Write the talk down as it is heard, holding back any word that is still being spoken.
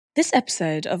This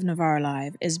episode of Novara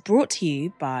Live is brought to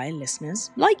you by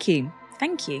listeners like you.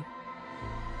 Thank you.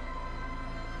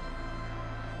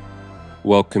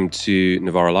 Welcome to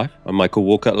Novara Live. I'm Michael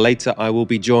Walker. Later, I will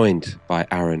be joined by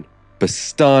Aaron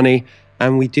Bastani,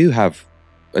 and we do have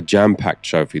a jam-packed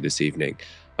show for you this evening.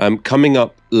 Coming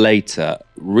up later,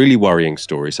 really worrying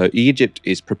story. So Egypt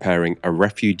is preparing a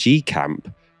refugee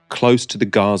camp close to the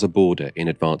Gaza border in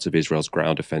advance of Israel's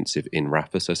ground offensive in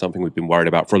Rafah. So something we've been worried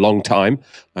about for a long time.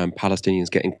 Palestinians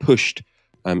getting pushed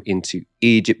into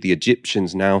Egypt. The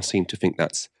Egyptians now seem to think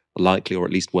that's likely, or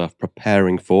at least worth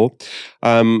preparing for.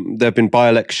 There have been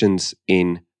by-elections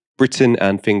in Britain,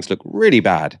 and things look really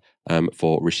bad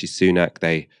for Rishi Sunak.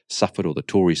 The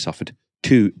Tories suffered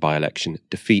 2 by-election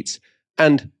defeats.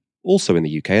 And also in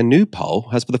the UK, a new poll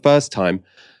has for the first time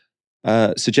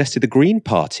suggested the Green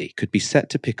Party could be set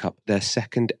to pick up their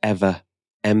second ever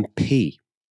MP.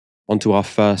 On to our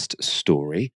first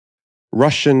story.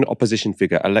 Russian opposition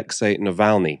figure Alexei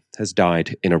Navalny has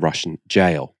died in a Russian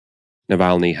jail.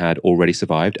 Navalny had already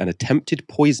survived an attempted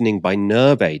poisoning by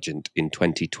nerve agent in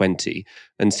 2020,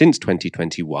 and since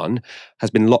 2021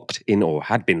 had been locked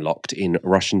in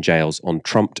Russian jails on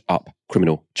trumped-up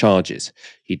criminal charges.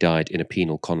 He died in a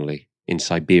penal colony in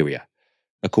Siberia.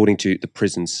 According to the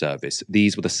prison service,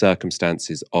 these were the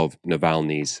circumstances of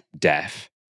Navalny's death.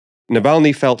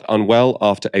 Navalny felt unwell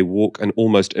after a walk and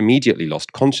almost immediately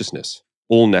lost consciousness.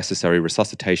 All necessary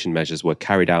resuscitation measures were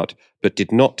carried out, but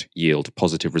did not yield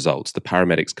positive results. The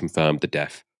paramedics confirmed the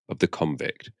death of the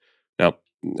convict. Now,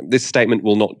 this statement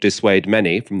will not dissuade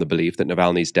many from the belief that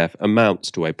Navalny's death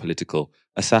amounts to a political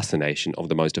assassination of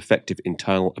the most effective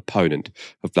internal opponent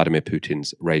of Vladimir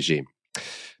Putin's regime.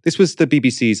 This was the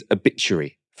BBC's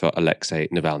obituary for Alexei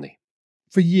Navalny.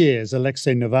 For years,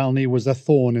 Alexei Navalny was a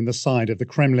thorn in the side of the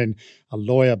Kremlin. A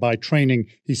lawyer by training,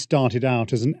 he started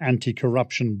out as an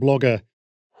anti-corruption blogger.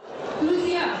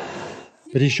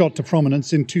 But he shot to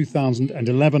prominence in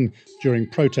 2011 during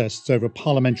protests over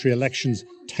parliamentary elections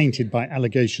tainted by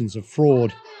allegations of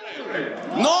fraud.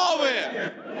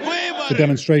 The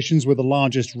demonstrations were the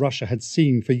largest Russia had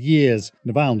seen for years.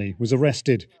 Navalny was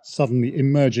arrested, suddenly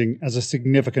emerging as a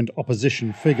significant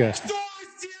opposition figure.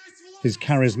 His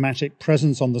charismatic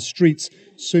presence on the streets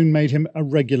soon made him a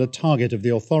regular target of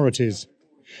the authorities.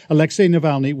 Alexei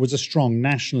Navalny was a strong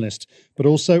nationalist, but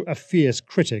also a fierce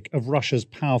critic of Russia's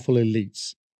powerful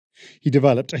elites. He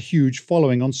developed a huge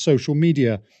following on social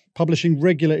media, publishing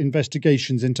regular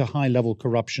investigations into high-level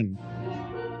corruption.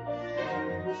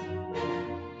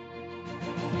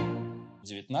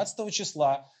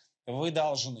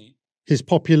 His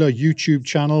popular YouTube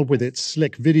channel with its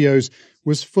slick videos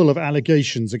was full of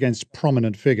allegations against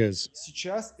prominent figures.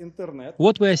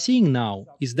 What we are seeing now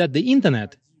is that the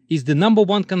internet is the number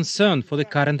one concern for the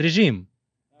current regime,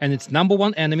 and its number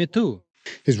one enemy too.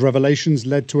 His revelations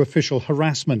led to official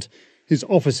harassment. His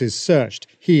offices searched,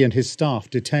 he and his staff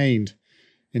detained.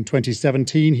 In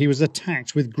 2017, he was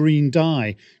attacked with green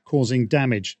dye, causing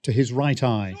damage to his right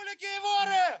eye.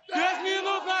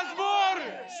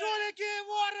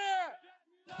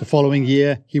 The following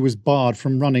year, he was barred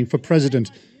from running for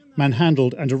president,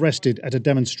 manhandled and arrested at a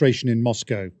demonstration in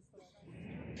Moscow.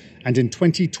 And in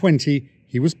 2020,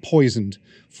 he was poisoned,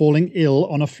 falling ill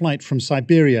on a flight from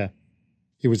Siberia.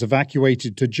 He was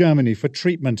evacuated to Germany for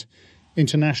treatment.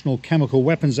 International chemical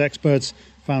weapons experts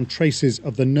found traces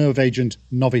of the nerve agent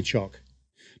Novichok.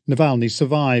 Navalny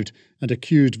survived and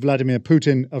accused Vladimir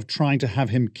Putin of trying to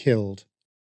have him killed.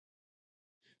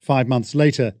 5 months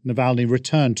later, Navalny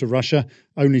returned to Russia,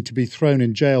 only to be thrown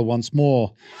in jail once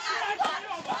more.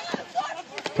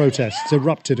 Protests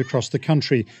erupted across the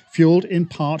country, fueled in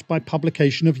part by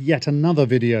publication of yet another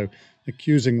video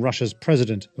accusing Russia's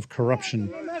president of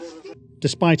corruption.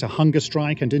 Despite a hunger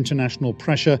strike and international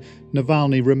pressure,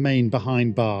 Navalny remained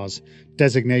behind bars,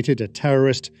 designated a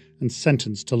terrorist and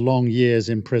sentenced to long years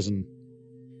in prison.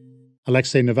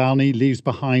 Alexei Navalny leaves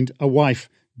behind a wife,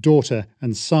 daughter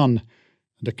and son,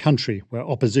 and a country where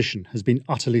opposition has been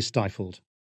utterly stifled.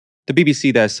 The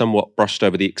BBC there somewhat brushed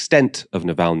over the extent of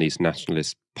Navalny's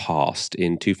nationalist past.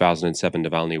 In 2007,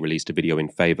 Navalny released a video in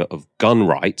favour of gun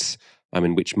rights,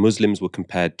 in which Muslims were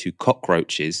compared to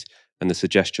cockroaches, and the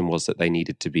suggestion was that they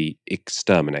needed to be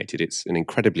exterminated. It's an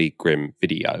incredibly grim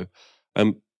video.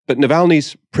 But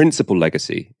Navalny's principal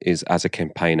legacy is as a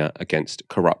campaigner against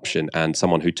corruption and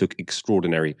someone who took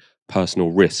extraordinary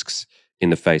personal risks in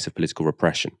the face of political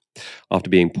repression. After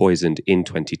being poisoned in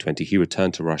 2020, he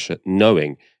returned to Russia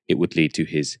knowing it would lead to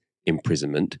his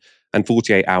imprisonment. And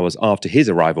 48 hours after his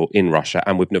arrival in Russia,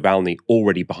 and with Navalny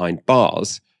already behind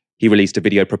bars, he released a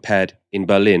video prepared in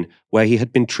Berlin where he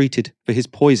had been treated for his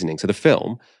poisoning. So the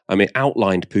film, it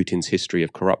outlined Putin's history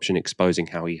of corruption, exposing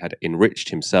how he had enriched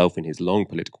himself in his long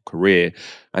political career,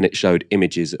 and it showed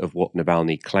images of what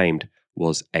Navalny claimed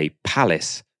was a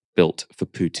palace built for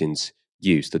Putin's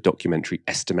use. The documentary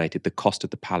estimated the cost of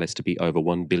the palace to be over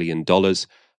 $1 billion,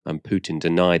 and Putin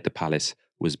denied the palace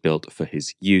was built for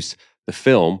his use. The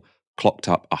film clocked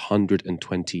up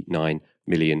 129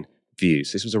 million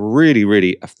views. This was a really,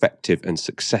 really effective and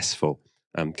successful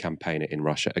campaign in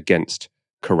Russia against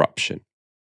corruption.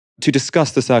 To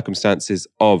discuss the circumstances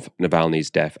of Navalny's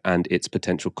death and its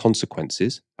potential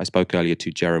consequences, I spoke earlier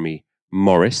to Jeremy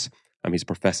Morris. He's a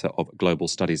professor of global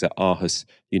studies at Aarhus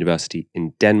University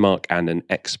in Denmark and an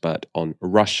expert on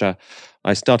Russia.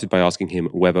 I started by asking him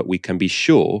whether we can be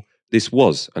sure this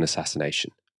was an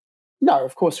assassination. No,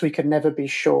 of course, we can never be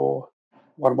sure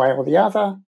one way or the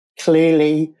other.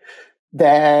 Clearly,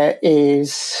 there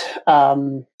is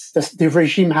the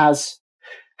regime has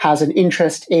an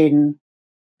interest in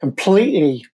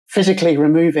completely physically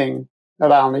removing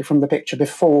Navalny from the picture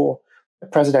before the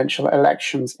presidential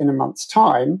elections in a month's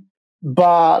time.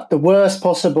 But the worst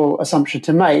possible assumption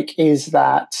to make is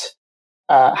that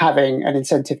having an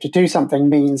incentive to do something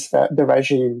means that the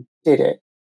regime did it.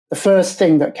 The first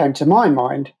thing that came to my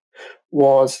mind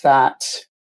was that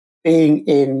being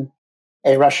in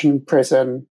a Russian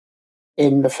prison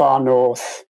in the far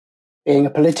north, being a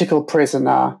political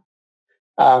prisoner,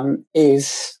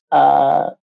 is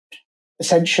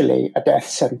essentially a death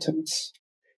sentence.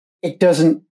 It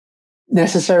doesn't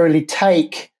necessarily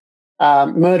take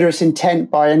murderous intent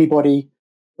by anybody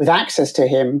with access to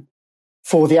him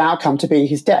for the outcome to be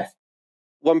his death.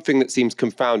 One thing that seems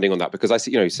confounding on that, because I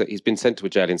see, so he's been sent to a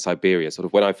jail in Siberia. Sort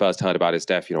of when I first heard about his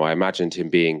death, I imagined him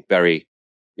being very,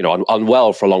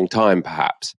 unwell for a long time,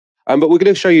 perhaps. But we're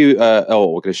going to show you, we're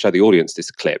going to show the audience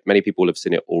this clip. Many people have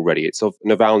seen it already. It's of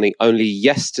Navalny only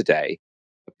yesterday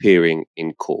appearing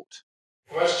in court.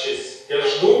 Ваша честь, я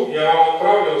жду, я вам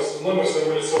отправлю номер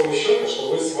своего лицевого счета,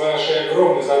 чтобы вы с вашей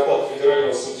огромной зарплатой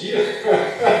федерального судьи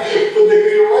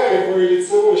подогревали мой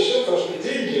лицевой счет, потому что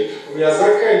деньги у меня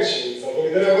заканчиваются. А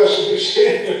благодаря вашим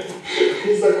решениям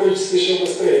они закончатся еще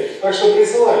быстрее. Так что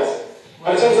присылайте.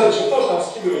 Артем Задович, вы тоже там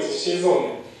скидываете всей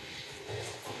зоны.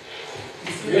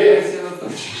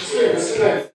 Счастливо, до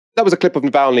свидания. That was a clip of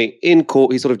Navalny in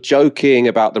court. He's sort of joking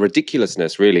about the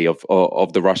ridiculousness, really, of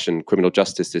the Russian criminal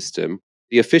justice system.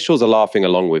 The officials are laughing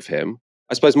along with him.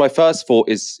 I suppose my first thought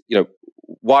is,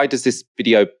 why does this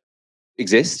video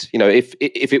exist?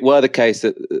 If it were the case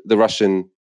that the Russian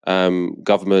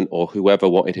government or whoever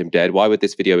wanted him dead, why would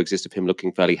this video exist of him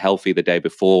looking fairly healthy the day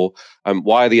before?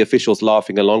 Why are the officials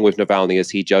laughing along with Navalny as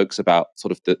he jokes about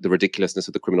sort of the ridiculousness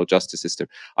of the criminal justice system?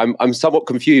 I'm somewhat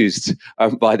confused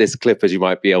by this clip, as you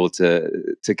might be able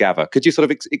to gather. Could you sort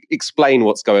of explain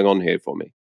what's going on here for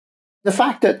me? The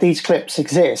fact that these clips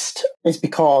exist is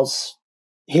because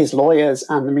his lawyers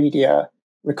and the media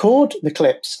record the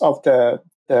clips of the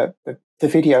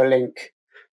video link,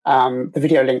 the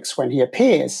video links when he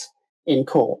appears in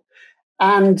court.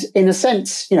 And in a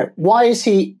sense, why is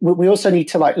he, we also need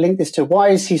to link this to why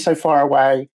is he so far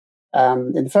away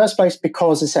in the first place?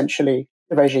 Because essentially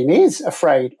the regime is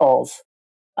afraid of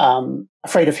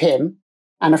him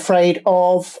and afraid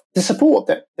of the support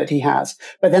that he has.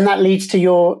 But then that leads to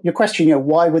your question,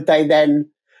 why would they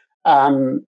then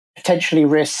potentially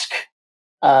risk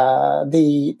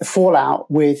the fallout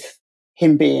with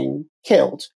him being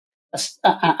killed?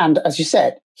 And as you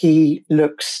said, he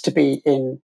looks to be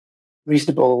in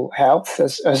reasonable health,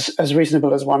 as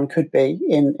reasonable as one could be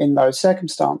in those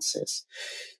circumstances.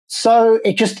 So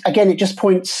it just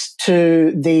points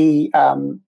to the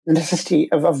necessity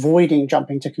of avoiding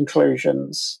jumping to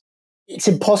conclusions. It's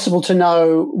impossible to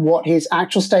know what his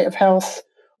actual state of health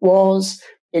was.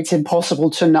 It's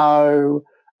impossible to know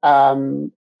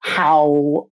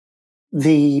how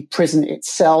the prison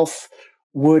itself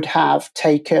would have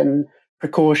taken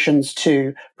precautions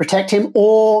to protect him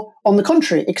or, on the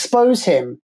contrary, expose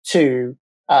him to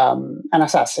an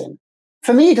assassin.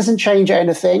 For me, it doesn't change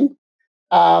anything.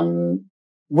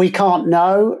 We can't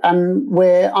know, and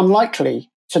we're unlikely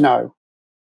to know.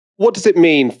 What does it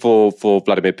mean for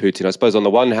Vladimir Putin? I suppose on the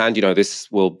one hand,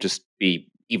 this will just be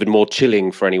even more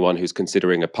chilling for anyone who's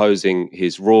considering opposing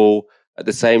his rule. At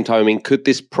the same time, could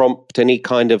this prompt any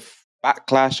kind of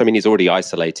backlash? He's already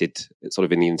isolated sort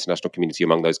of in the international community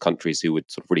among those countries who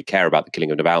would sort of really care about the killing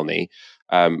of Navalny.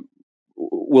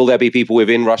 Will there be people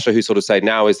within Russia who sort of say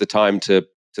now is the time to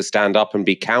stand up and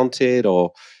be counted,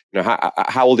 or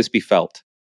how will this be felt?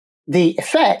 The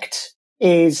effect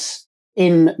is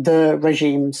in the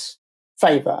regime's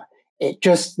favor. It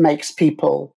just makes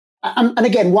people And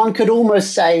again, one could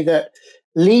almost say that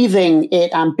leaving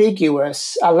it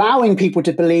ambiguous, allowing people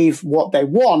to believe what they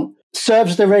want,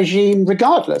 serves the regime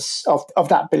regardless of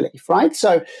that belief, right?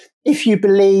 So if you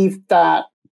believe that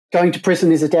going to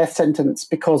prison is a death sentence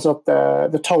because of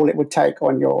the toll it would take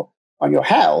on your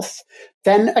health,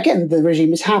 then again, the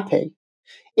regime is happy.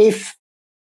 If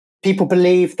people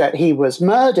believe that he was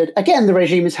murdered, again, the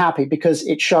regime is happy because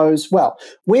it shows, well,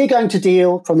 we're going to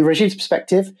deal, from the regime's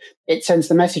perspective, it sends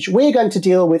the message, we're going to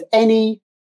deal with any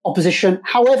opposition,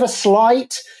 however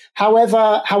slight,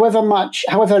 however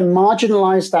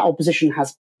marginalized that opposition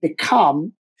has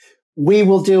become, we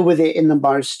will deal with it in the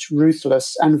most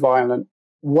ruthless and violent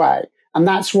way. And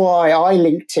that's why I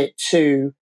linked it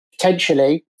to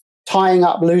potentially tying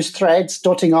up loose threads,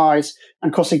 dotting I's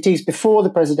and crossing T's before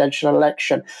the presidential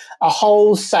election, a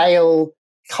wholesale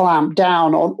clamp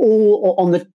down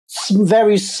on the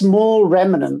very small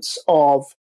remnants of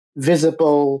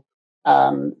visible,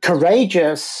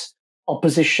 courageous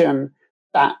opposition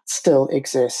that still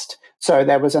exist. So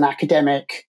there was an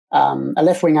academic, a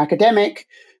left-wing academic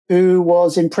who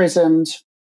was imprisoned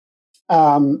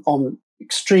on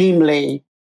extremely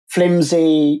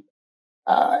flimsy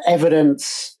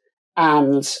evidence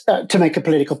and to make a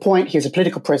political point. He is a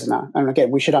political prisoner. And again,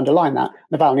 we should underline that.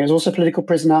 Navalny is also a political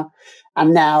prisoner.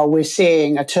 And now we're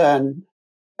seeing a turn,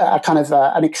 a kind of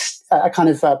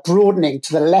broadening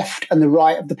to the left and the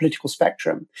right of the political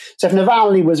spectrum. So if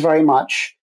Navalny was very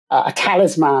much a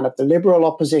talisman of the liberal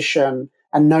opposition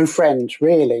and no friend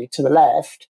really to the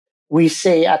left, we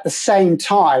see at the same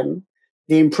time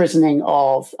the imprisoning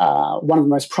of one of the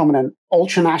most prominent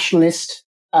ultranationalist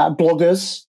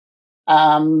bloggers,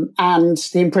 and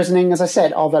the imprisoning, as I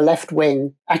said, of a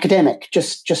left-wing academic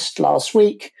just last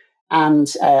week, and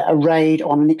a raid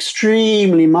on an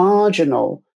extremely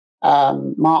marginal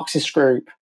Marxist group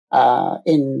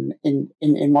in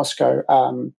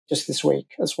Moscow just this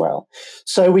week as well.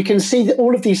 So we can see that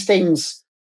all of these things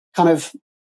kind of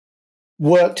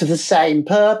work to the same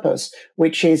purpose,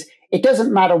 which is it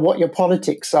doesn't matter what your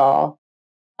politics are,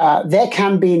 there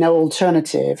can be no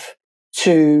alternative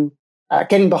to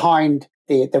getting behind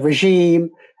the regime,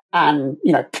 and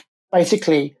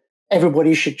basically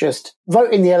everybody should just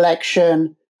vote in the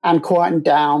election and quieten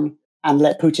down and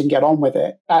let Putin get on with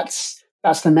it. That's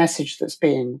the message that's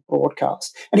being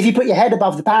broadcast. And if you put your head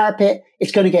above the parapet,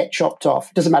 it's going to get chopped off.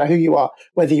 It doesn't matter who you are,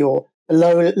 whether you're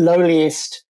the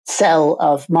lowliest cell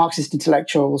of Marxist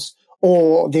intellectuals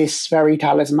or this very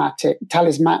charismatic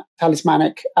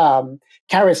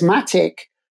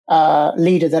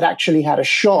leader that actually had a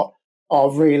shot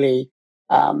of really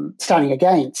standing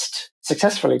against,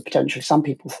 successfully, potentially, some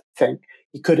people think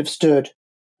he could have stood,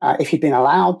 if he'd been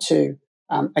allowed to,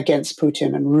 against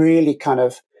Putin and really kind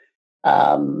of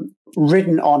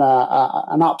ridden on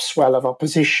an upswell of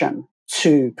opposition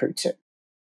to Putin.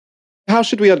 How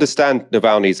should we understand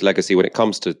Navalny's legacy when it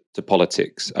comes to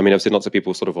politics? I mean, I've seen lots of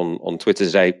people sort of on Twitter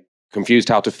today confused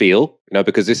how to feel,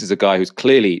 because this is a guy who's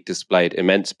clearly displayed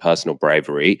immense personal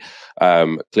bravery,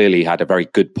 clearly had a very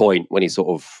good point when he's sort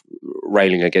of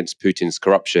railing against Putin's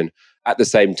corruption. At the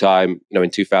same time, in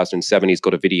 2007, he's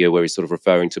got a video where he's sort of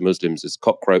referring to Muslims as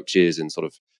cockroaches and sort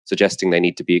of suggesting they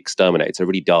need to be exterminated. So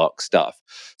really dark stuff.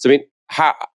 So, I mean,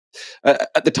 how,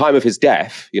 at the time of his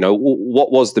death,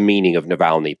 what was the meaning of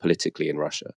Navalny politically in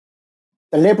Russia?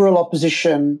 The liberal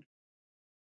opposition,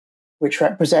 which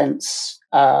represents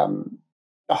the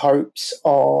hopes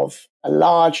of a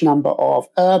large number of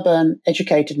urban,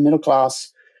 educated,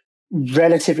 middle-class,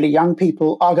 relatively young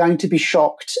people, are going to be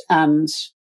shocked and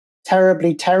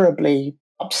terribly, terribly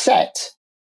upset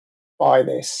by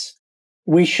this.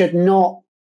 We should not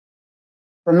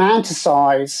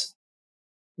romanticize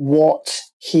what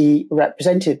he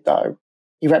represented, though.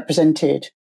 He represented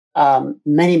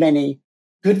many, many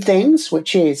good things,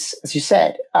 which is, as you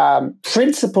said,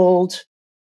 principled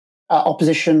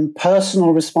opposition,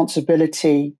 personal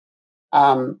responsibility.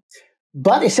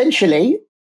 But essentially,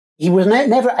 he was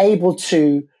never able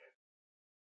to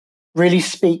really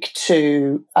speak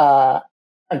to a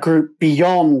group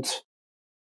beyond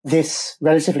this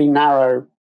relatively narrow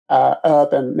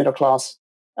urban middle-class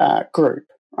group,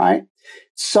 right?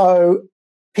 So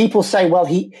people say, well,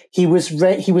 he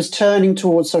was turning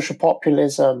towards social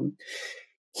populism.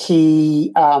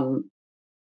 He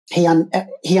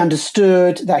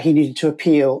understood that he needed to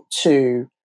appeal to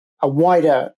a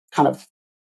wider kind of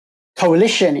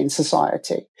coalition in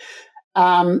society.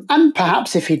 And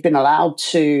perhaps if he'd been allowed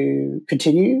to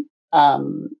continue,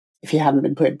 if he hadn't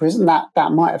been put in prison,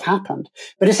 that might have happened.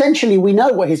 But essentially, we know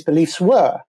what his beliefs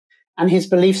were. And his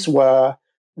beliefs were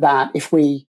that if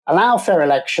we allow fair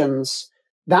elections,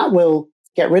 that will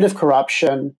get rid of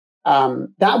corruption,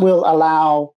 that will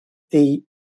allow in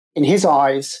his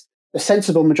eyes, the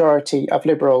sensible majority of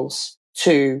liberals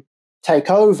to take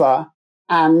over,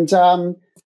 and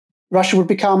Russia would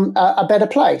become a better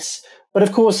place. But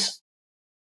of course,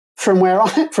 from where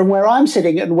I'm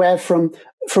sitting, and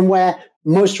from where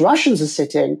most Russians are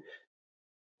sitting,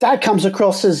 that comes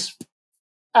across as,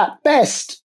 at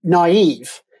best,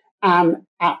 naive, and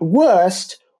at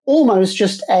worst, almost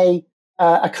just a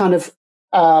kind of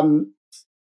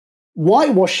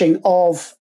whitewashing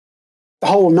of the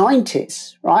whole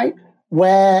 90s, right?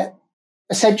 Where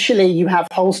essentially you have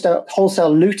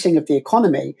wholesale looting of the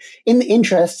economy in the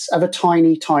interests of a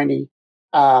tiny,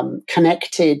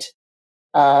 connected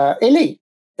elite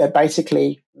that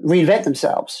basically reinvent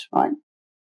themselves, right?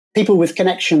 People with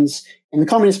connections in the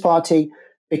Communist Party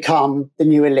become the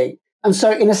new elite. And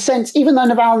so, in a sense, even though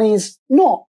Navalny is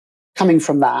not coming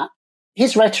from that,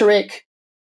 his rhetoric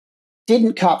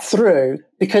didn't cut through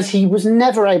because he was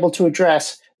never able to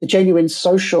address the genuine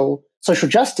social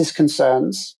justice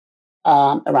concerns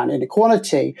around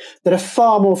inequality that are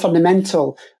far more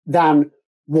fundamental than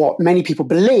what many people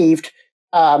believed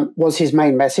was his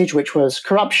main message, which was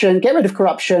corruption, get rid of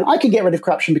corruption. I can get rid of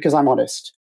corruption because I'm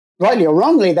honest. Rightly or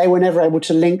wrongly, they were never able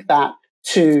to link that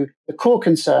to the core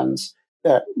concerns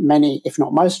that many, if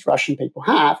not most, Russian people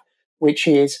have, which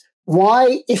is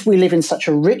why, if we live in such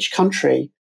a rich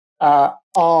country,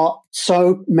 are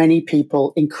so many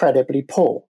people incredibly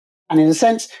poor? And in a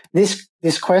sense, this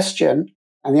question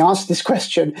and the answer to this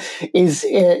question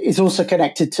is also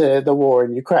connected to the war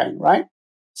in Ukraine, right?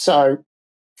 So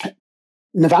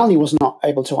Navalny was not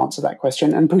able to answer that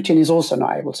question, and Putin is also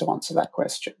not able to answer that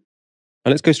question.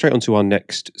 And let's go straight on to our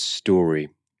next story.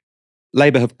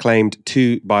 Labour have claimed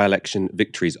 2 by-election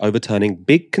victories, overturning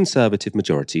big Conservative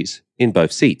majorities in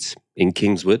both seats. In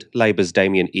Kingswood, Labour's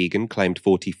Damien Egan claimed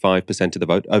 45% of the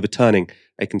vote, overturning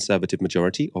a Conservative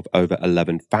majority of over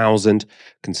 11,000.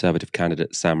 Conservative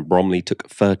candidate Sam Bromley took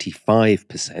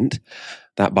 35%.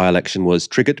 That by-election was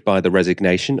triggered by the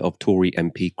resignation of Tory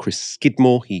MP Chris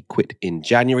Skidmore. He quit in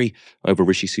January over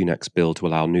Rishi Sunak's bill to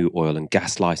allow new oil and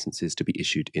gas licences to be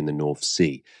issued in the North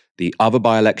Sea. The other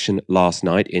by-election last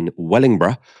night in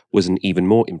Wellingborough was an even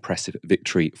more impressive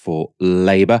victory for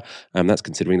Labour. That's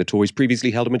considering the Tories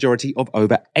previously held a majority of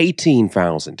over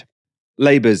 18,000.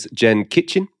 Labour's Jen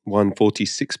Kitchen won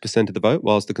 46% of the vote,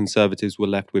 whilst the Conservatives were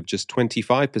left with just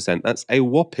 25%. That's a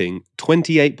whopping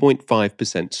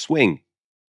 28.5% swing.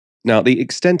 Now, the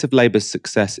extent of Labour's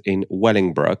success in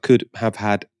Wellingborough could have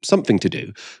had something to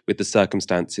do with the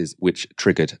circumstances which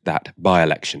triggered that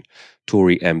by-election.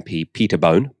 Tory MP Peter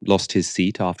Bone lost his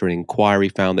seat after an inquiry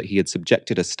found that he had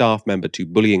subjected a staff member to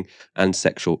bullying and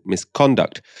sexual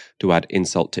misconduct. To add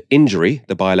insult to injury,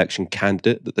 the by-election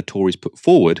candidate that the Tories put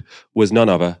forward was none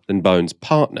other than Bone's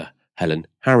partner, Helen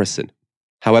Harrison.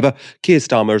 However, Keir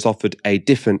Starmer has offered a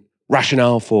different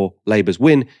rationale for Labour's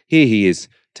win. Here he is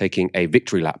taking a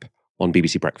victory lap on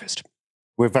BBC Breakfast.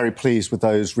 We're very pleased with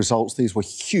those results. These were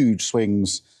huge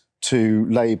swings to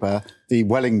Labour. The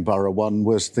Wellingborough one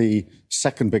was the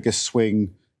second biggest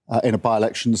swing in a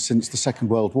by-election since the Second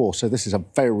World War. So this is a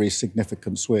very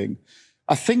significant swing.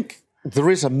 I think there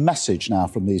is a message now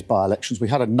from these by-elections. We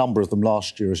had a number of them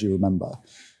last year, as you remember.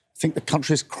 I think the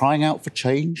country is crying out for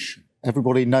change.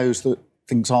 Everybody knows that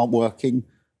things aren't working.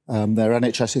 Their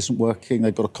NHS isn't working.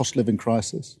 They've got a cost of living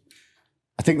crisis.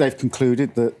 I think they've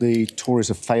concluded that the Tories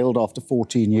have failed after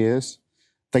 14 years.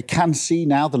 They can see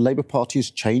now the Labour Party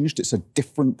has changed. It's a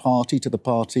different party to the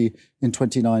party in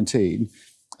 2019.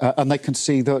 And they can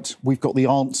see that we've got the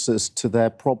answers to their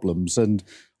problems. And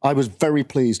I was very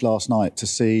pleased last night to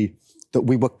see that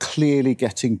we were clearly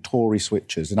getting Tory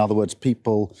switchers. In other words,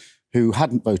 people who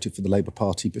hadn't voted for the Labour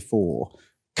Party before,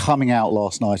 coming out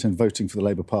last night and voting for the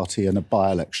Labour Party in a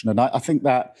by-election. And I think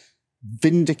that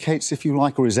vindicates, if you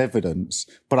like, or is evidence.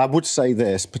 But I would say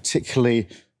this, particularly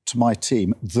to my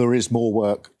team, there is more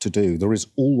work to do. There is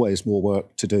always more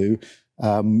work to do.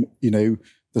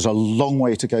 There's a long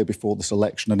way to go before this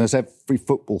election. And as every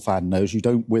football fan knows, you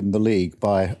don't win the league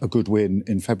by a good win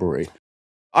in February.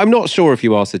 I'm not sure if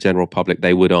you ask the general public,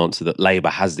 they would answer that Labour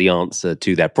has the answer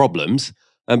to their problems.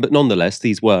 But nonetheless,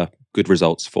 these were good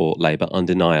results for Labour,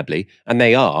 undeniably. And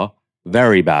they are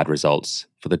very bad results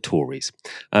for the Tories.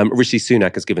 Rishi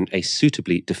Sunak has given a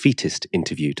suitably defeatist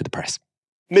interview to the press.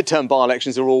 Midterm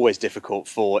by-elections are always difficult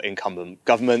for incumbent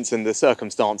governments, and the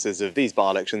circumstances of these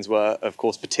by-elections were, of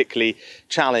course, particularly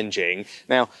challenging.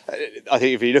 Now, I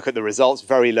think if you look at the results,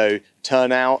 very low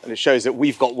turnout, and it shows that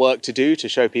we've got work to do to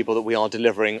show people that we are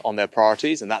delivering on their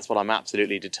priorities, and that's what I'm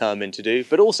absolutely determined to do,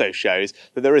 but also shows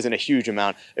that there isn't a huge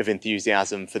amount of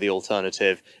enthusiasm for the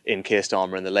alternative in Keir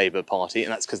Starmer and the Labour Party,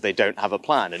 and that's because they don't have a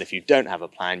plan. And if you don't have a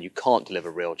plan, you can't deliver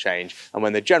real change. And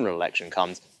when the general election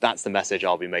comes, that's the message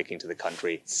I'll be making to the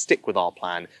country. Stick with our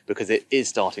plan, because it is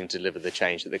starting to deliver the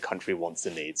change that the country wants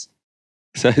and needs.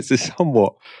 So it's a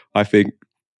somewhat, I think,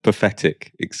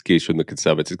 pathetic excuse from the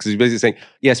Conservatives, because he's basically saying,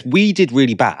 yes, we did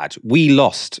really bad. We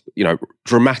lost,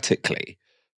 dramatically,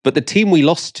 but the team we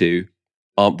lost to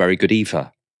aren't very good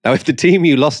either. Now, if the team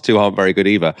you lost to aren't very good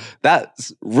either,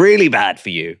 that's really bad for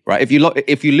you, right?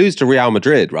 If you lose to Real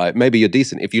Madrid, right, maybe you're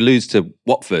decent. If you lose to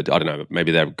Watford, I don't know,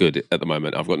 maybe they're good at the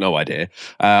moment. I've got no idea.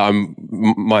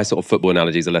 My sort of football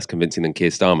analogies are less convincing than Keir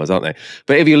Starmer's, aren't they?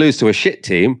 But if you lose to a shit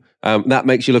team, that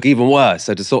makes you look even worse.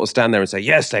 So to sort of stand there and say,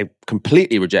 yes, they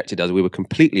completely rejected us, we were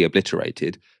completely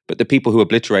obliterated, but the people who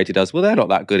obliterated us, well, they're not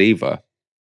that good either.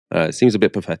 It seems a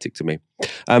bit pathetic to me.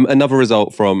 Another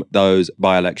result from those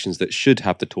by-elections that should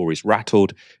have the Tories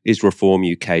rattled is Reform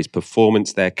UK's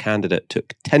performance. Their candidate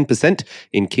took 10%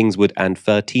 in Kingswood and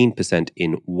 13%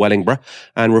 in Wellingborough.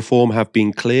 And Reform have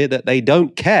been clear that they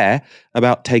don't care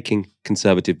about taking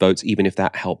Conservative votes, even if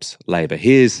that helps Labour.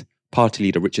 Here's party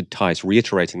leader Richard Tice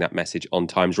reiterating that message on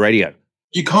Times Radio.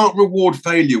 You can't reward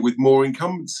failure with more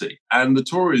incumbency. And the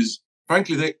Tories,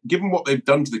 frankly, given what they've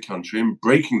done to the country and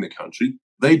breaking the country,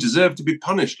 they deserve to be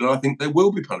punished, and I think they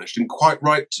will be punished, and quite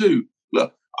right too.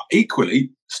 Look, equally,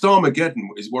 Starmageddon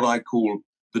is what I call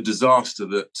the disaster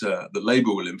that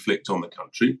Labour will inflict on the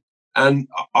country, and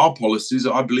our policies,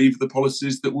 I believe, are the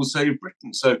policies that will save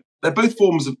Britain. So they're both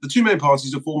the two main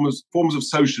parties are forms of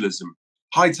socialism: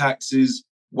 high taxes,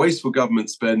 wasteful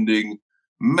government spending,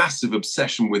 massive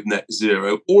obsession with net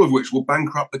zero, all of which will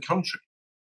bankrupt the country.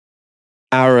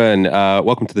 Aaron,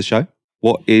 welcome to the show.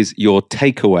 What is your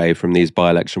takeaway from these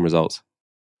by-election results?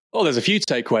 Well, there's a few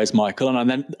takeaways, Michael, and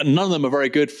then none of them are very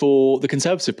good for the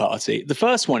Conservative Party. The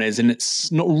first one is, and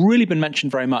it's not really been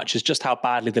mentioned very much, is just how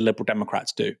badly the Liberal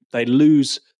Democrats do. They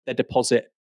lose their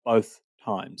deposit both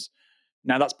times.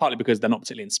 Now, that's partly because they're not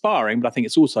particularly inspiring, but I think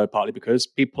it's also partly because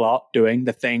people are doing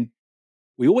the thing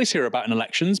we always hear about in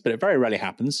elections, but it very rarely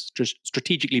happens, just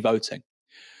strategically voting.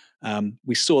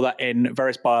 We saw that in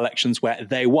various by-elections where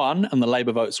they won and the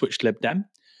Labour vote switched Lib Dem.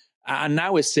 And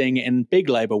now we're seeing it in big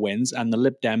Labour wins and the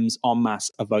Lib Dems en masse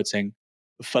are voting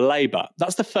for Labour.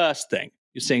 That's the first thing.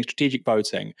 You're seeing strategic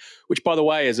voting, which, by the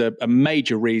way, is a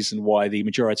major reason why the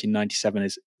majority in 97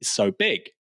 is so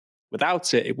big.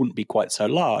 Without it, it wouldn't be quite so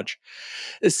large.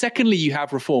 Secondly, you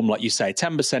have Reform, like you say,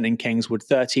 10% in Kingswood,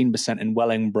 13% in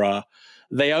Wellingborough.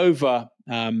 They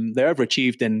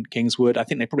overachieved in Kingswood. I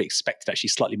think they probably expected actually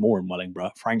slightly more in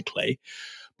Wellingborough, frankly.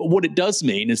 But what it does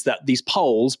mean is that these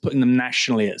polls, putting them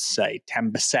nationally at, say,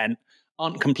 10%,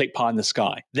 aren't complete pie in the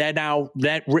sky. They're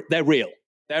real.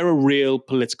 They're a real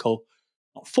political,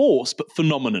 not force, but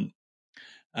phenomenon.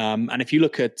 And if you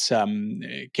look at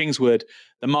Kingswood,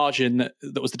 the margin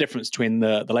that was the difference between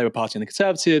the Labour Party and the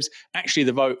Conservatives, actually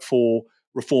the vote for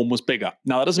Reform was bigger.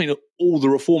 Now, that doesn't mean that all the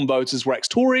Reform voters were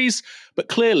ex-Tories, but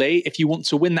clearly, if you want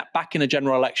to win that back in a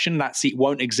general election, that seat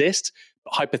won't exist.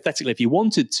 But hypothetically, if you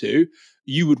wanted to,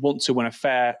 you would want to win a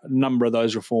fair number of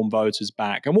those Reform voters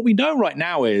back. And what we know right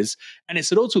now is, and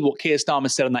it's at odds with what Keir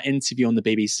Starmer said in that interview on the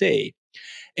BBC,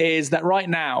 is that right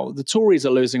now, the Tories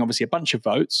are losing, obviously, a bunch of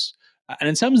votes. And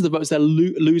in terms of the votes they're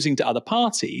losing to other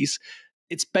parties,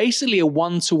 it's basically a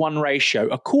 1-to-1 ratio.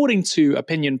 According to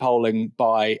opinion polling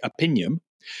by Opinium,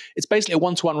 it's basically a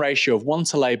 1-to-1 ratio of 1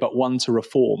 to Labour, 1 to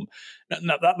Reform.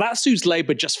 Now that suits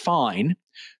Labour just fine,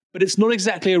 but it's not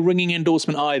exactly a ringing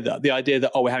endorsement either. The idea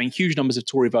that, we're having huge numbers of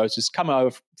Tory voters come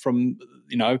over from,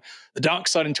 the dark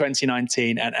side in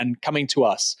 2019 and coming to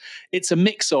us. It's a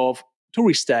mix of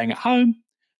Tories staying at home,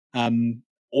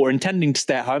 or intending to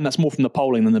stay at home. That's more from the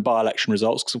polling than the by-election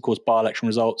results, because, of course, by-election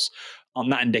results aren't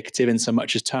that indicative in so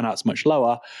much as turnout's much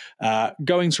lower.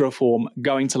 Going to Reform,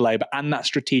 going to Labour, and that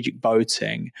strategic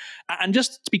voting. And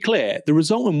just to be clear, the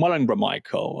result in Wellingborough,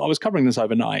 Michael, I was covering this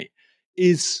overnight,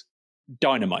 is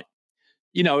dynamite.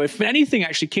 If anything,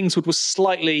 actually, Kingswood was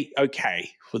slightly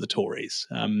okay for the Tories.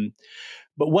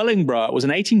 But Wellingborough was an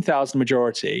 18,000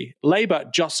 majority. Labour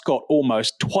just got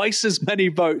almost twice as many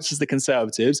votes as the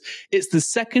Conservatives. It's the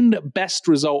second best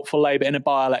result for Labour in a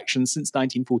by-election since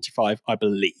 1945, I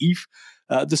believe.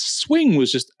 The swing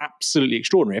was just absolutely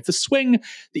extraordinary. If the swing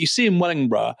that you see in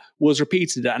Wellingborough was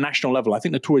repeated at a national level, I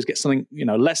think the Tories get something,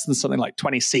 less than something like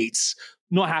 20 seats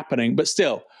not happening, but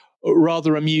still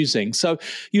rather amusing. So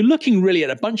you're looking really at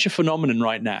a bunch of phenomenon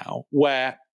right now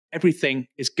where everything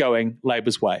is going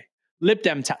Labour's way. Lib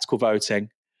Dem tactical voting,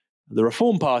 the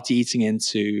Reform Party eating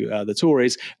into the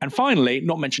Tories, and finally,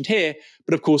 not mentioned here,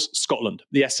 but of course, Scotland.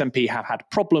 The SNP have had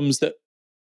problems that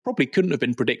probably couldn't have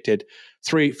been predicted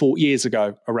 3-4 years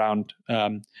ago around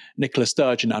Nicola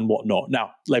Sturgeon and whatnot.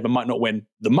 Now, Labour might not win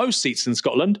the most seats in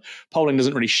Scotland. Polling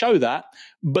doesn't really show that,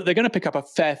 but they're going to pick up a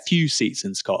fair few seats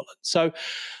in Scotland. So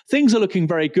things are looking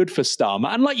very good for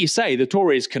Starmer. And like you say, the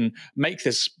Tories can make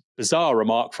this bizarre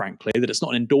remark, frankly, that it's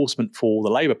not an endorsement for the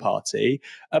Labour Party.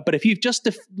 But if you've just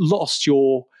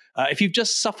if you've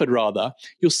just suffered,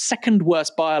 your second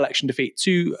worst by-election defeat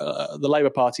to the Labour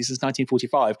Party since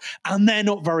 1945, and they're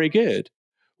not very good,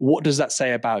 what does that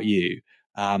say about you?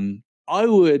 I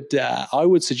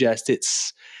would suggest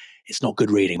it's not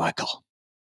good reading, Michael.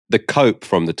 The cope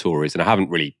from the Tories, and I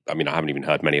haven't even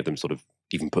heard many of them sort of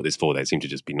even put this forward. They seem to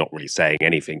just be not really saying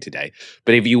anything today.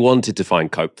 But if you wanted to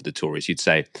find cope for the Tories, you'd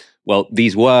say, well,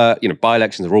 these were,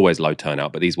 by-elections are always low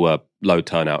turnout, but these were low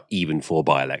turnout even for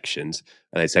by-elections.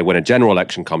 And they'd say when a general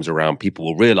election comes around, people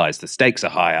will realise the stakes are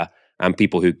higher, and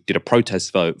people who did a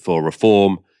protest vote for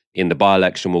reform in the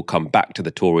by-election will come back to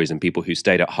the Tories, and people who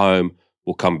stayed at home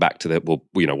will come back to will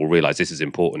realise this is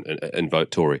important and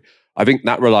vote Tory. I think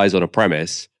that relies on a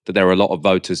premise that there are a lot of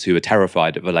voters who are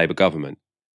terrified of a Labour government.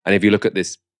 And if you look at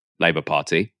this Labour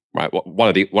Party, right,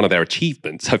 one of their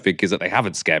achievements, I think, is that they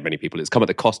haven't scared many people. It's come at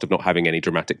the cost of not having any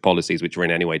dramatic policies which are in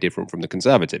any way different from the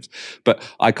Conservatives. But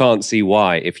I can't see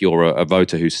why, if you're a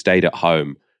voter who stayed at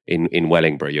home in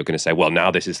Wellingborough, you're going to say, well,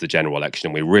 now this is the general election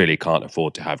and we really can't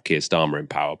afford to have Keir Starmer in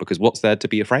power, because what's there to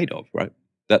be afraid of, right?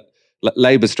 That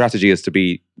Labour's strategy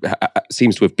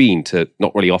seems to have been to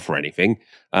not really offer anything,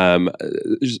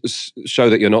 show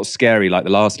that you're not scary like the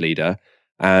last leader,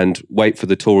 and wait for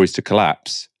the Tories to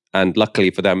collapse. And luckily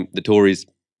for them, the Tories,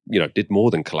 did more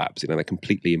than collapse. They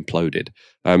completely imploded.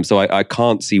 So I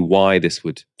can't see why this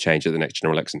would change at the next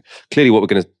general election. Clearly, what we're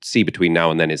going to see between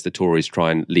now and then is the Tories try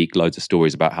and leak loads of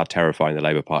stories about how terrifying the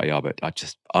Labour Party are, but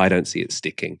I don't see it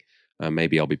sticking.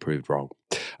 Maybe I'll be proved wrong.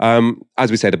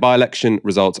 As we say, the by-election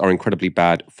results are incredibly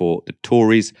bad for the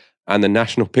Tories, and the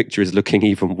national picture is looking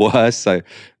even worse. So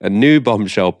a new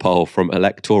bombshell poll from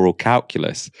Electoral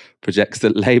Calculus projects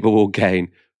that Labour will gain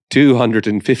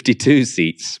 252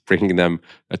 seats, bringing them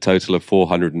a total of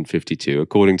 452.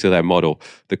 According to their model,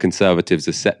 the Conservatives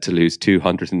are set to lose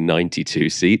 292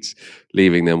 seats,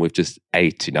 leaving them with just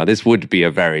 80. Now, this would be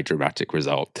a very dramatic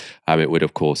result. It would,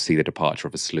 of course, see the departure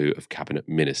of a slew of cabinet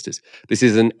ministers. This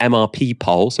is an MRP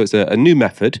poll, so it's a new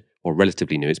method, or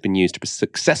relatively new. It's been used to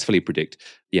successfully predict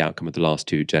the outcome of the last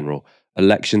two general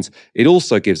elections. It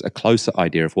also gives a closer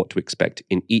idea of what to expect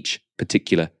in each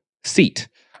particular seat.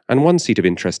 And one seat of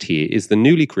interest here is the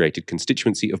newly created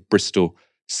constituency of Bristol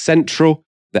Central.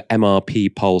 The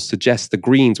MRP poll suggests the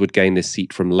Greens would gain this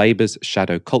seat from Labour's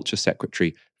Shadow Culture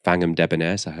Secretary, Fangham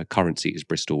Debonair. So her current seat is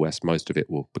Bristol West. Most of it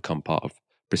will become part of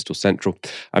Bristol Central.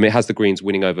 It has the Greens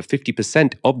winning over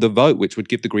 50% of the vote, which would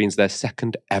give the Greens their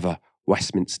second ever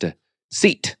Westminster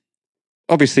seat.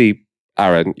 Obviously,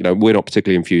 Aaron, we're not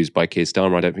particularly infused by Keir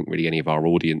Starmer. I don't think really any of our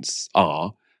audience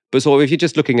are. But so if you're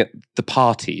just looking at the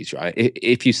parties, right,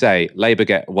 if you say Labour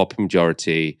get a whopping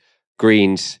majority,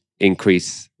 Greens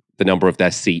increase the number of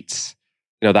their seats,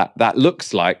 that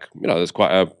looks like, there's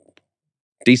quite a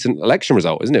decent election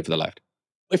result, isn't it, for the left?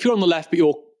 If you're on the left, but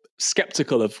you're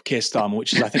sceptical of Keir Starmer,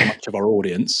 which is, I think, much of our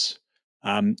audience,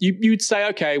 you'd say,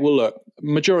 okay, well, look,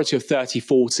 majority of 30,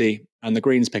 40, and the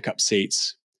Greens pick up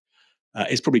seats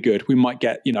is probably good. We might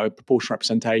get, proportional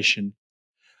representation.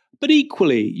 But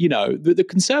equally, the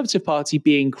Conservative Party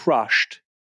being crushed,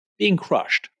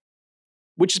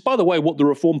 which is, by the way, what the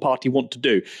Reform Party want to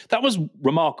do. That was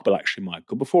remarkable, actually,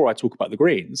 Michael, before I talk about the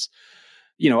Greens.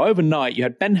 Overnight, you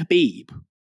had Ben Habib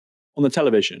on the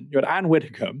television, you had Anne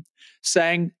Widdecombe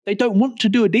saying they don't want to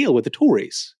do a deal with the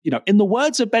Tories. In the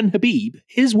words of Ben Habib,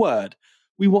 his word,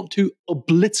 we want to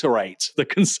obliterate the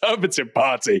Conservative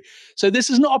Party. So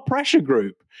this is not a pressure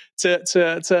group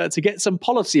to get some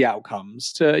policy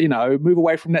outcomes, to move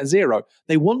away from net zero.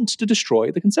 They want to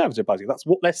destroy the Conservative Party. That's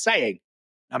what they're saying.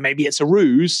 Now, maybe it's a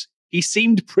ruse. He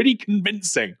seemed pretty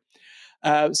convincing.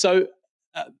 So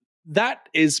that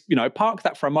is, park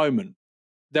that for a moment.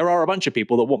 There are a bunch of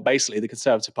people that want basically the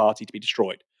Conservative Party to be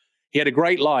destroyed. He had a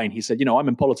great line. He said, I'm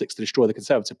in politics to destroy the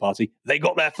Conservative Party. They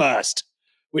got there first,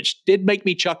 which did make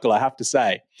me chuckle, I have to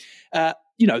say.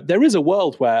 There is a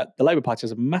world where the Labour Party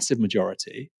has a massive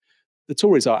majority. The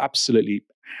Tories are absolutely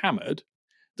hammered.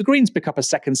 The Greens pick up a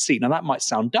second seat. Now, that might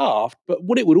sound daft, but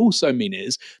what it would also mean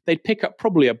is they'd pick up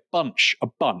probably a bunch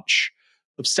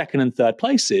second and third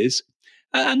places.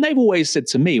 And they've always said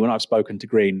to me when I've spoken to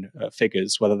Green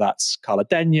figures, whether that's Carla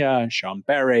Denyer, Sian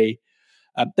Berry,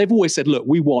 they've always said, look,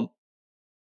 we want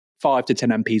 5 to 10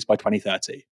 MPs by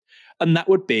 2030. And that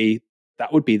would be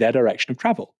their direction of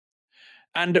travel.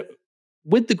 And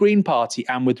with the Green Party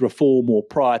and with Reform, or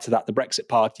prior to that, the Brexit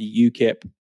Party, UKIP,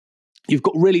 you've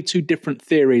got really two different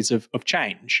theories of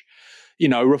change.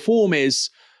 Reform is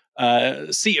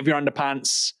seat of your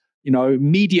underpants,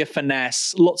 media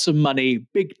finesse, lots of money,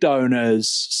 big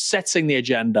donors, setting the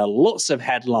agenda, lots of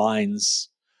headlines.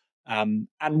 And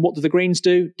what do the Greens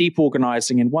do? Deep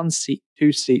organising in 1 seat,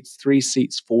 2 seats, 3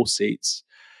 seats, 4 seats.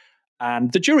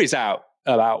 And the jury's out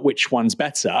about which one's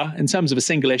better. In terms of a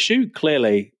single issue,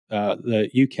 clearly the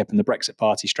UKIP and the Brexit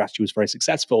Party strategy was very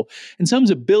successful. In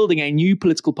terms of building a new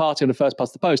political party on the first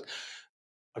past the post,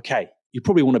 okay, you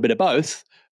probably want a bit of both,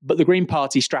 but the Green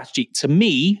Party strategy, to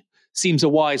me, seems a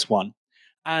wise one.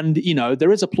 And,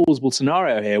 there is a plausible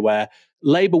scenario here where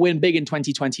Labour win big in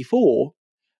 2024,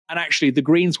 and actually the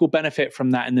Greens will benefit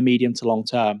from that in the medium to long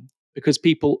term, because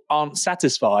people aren't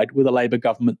satisfied with a Labour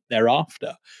government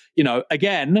thereafter.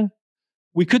 Again,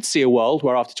 we could see a world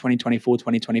where after 2024,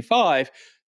 2025,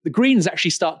 the Greens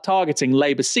actually start targeting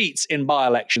Labour seats in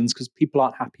by-elections because people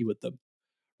aren't happy with them,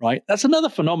 right? That's another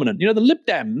phenomenon. The Lib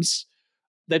Dems,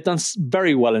 they've done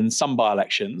very well in some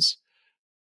by-elections.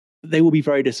 They will be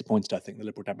very disappointed, I think, the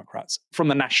Liberal Democrats, from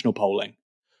the national polling,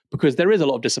 because there is a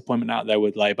lot of disappointment out there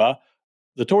with Labour.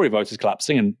 The Tory vote is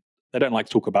collapsing, and they don't like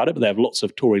to talk about it, but they have lots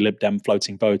of Tory Lib Dem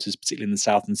floating voters, particularly in the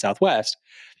South and Southwest.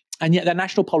 And yet their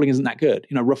national polling isn't that good.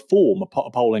 Reform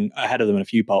are polling ahead of them in a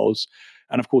few polls.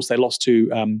 And of course, they lost two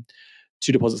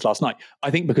deposits last night.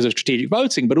 I think because of strategic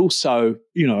voting, but also,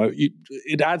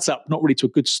 it adds up not really to a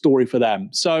good story for them.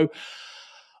 So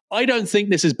I don't think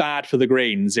this is bad for the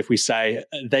Greens if we say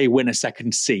they win a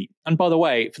second seat. And by the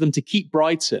way, for them to keep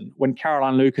Brighton when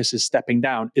Caroline Lucas is stepping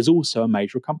down is also a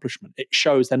major accomplishment. It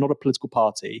shows they're not a political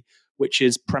party which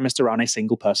is premised around a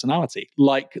single personality,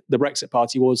 like the Brexit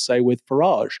Party was, say, with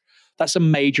Farage. That's a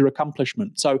major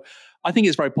accomplishment. So I think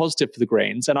it's very positive for the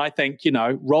Greens. And I think,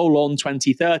 roll on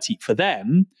 2030 for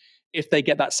them if they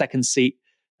get that second seat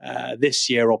this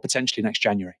year or potentially next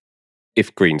January.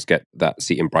 If Greens get that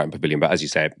seat in Brighton Pavilion, but as you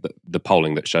say, the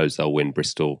polling that shows they'll win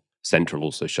Bristol Central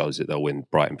also shows that they'll win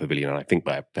Brighton Pavilion, and I think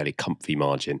by a fairly comfy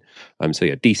margin. So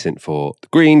yeah, decent for the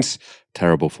Greens,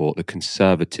 terrible for the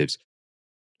Conservatives.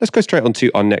 Let's go straight on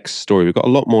to our next story. We've got a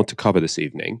lot more to cover this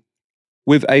evening.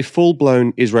 With a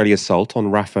full-blown Israeli assault on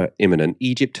Rafah imminent,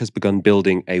 Egypt has begun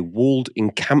building a walled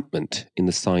encampment in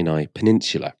the Sinai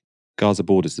Peninsula. Gaza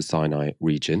borders the Sinai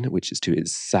region, which is to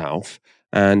its south,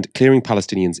 and clearing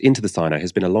Palestinians into the Sinai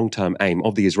has been a long-term aim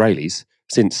of the Israelis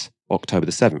since October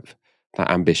the 7th.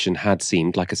 That ambition had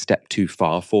seemed like a step too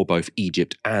far for both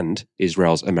Egypt and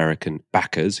Israel's American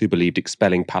backers, who believed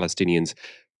expelling Palestinians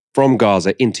from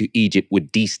Gaza into Egypt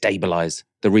would destabilize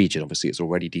the region. Obviously, it's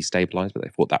already destabilized, but they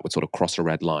thought that would sort of cross a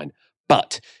red line.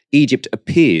 But Egypt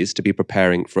appears to be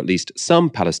preparing for at least some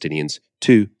Palestinians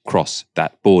to cross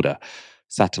that border.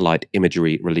 Satellite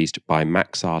imagery released by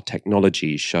Maxar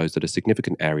Technologies shows that a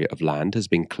significant area of land has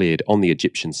been cleared on the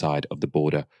Egyptian side of the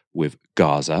border with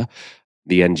Gaza.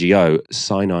 The NGO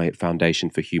Sinai Foundation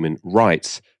for Human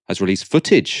Rights has released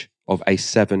footage of a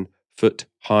 7-foot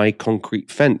high concrete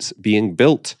fence being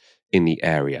built in the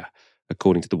area.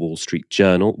 According to the Wall Street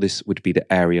Journal, this would be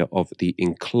the area of the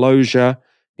enclosure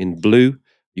in blue.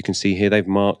 You can see here they've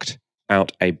marked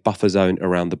out a buffer zone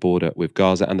around the border with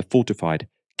Gaza, and the fortified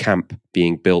camp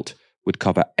being built would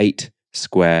cover 8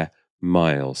 square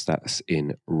miles. That's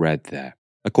in red there.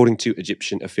 According to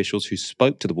Egyptian officials who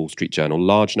spoke to the Wall Street Journal,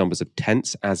 large numbers of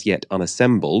tents, as yet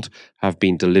unassembled, have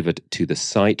been delivered to the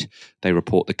site. They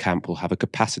report the camp will have a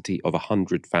capacity of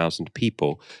 100,000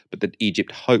 people, but that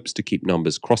Egypt hopes to keep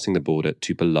numbers crossing the border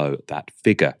to below that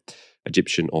figure.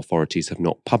 Egyptian authorities have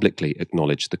not publicly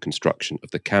acknowledged the construction of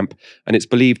the camp, and it's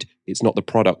believed it's not the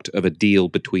product of a deal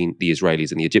between the Israelis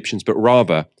and the Egyptians, but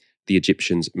rather the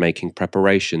Egyptians making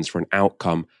preparations for an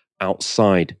outcome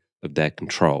outside of their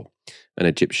control. An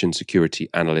Egyptian security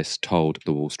analyst told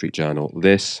the Wall Street Journal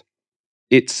this: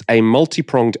 "It's a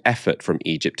multi-pronged effort from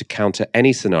Egypt to counter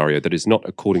any scenario that is not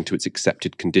according to its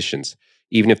accepted conditions.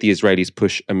 Even if the Israelis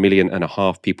push 1.5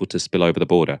 million people to spill over the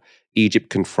border, Egypt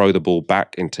can throw the ball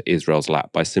back into Israel's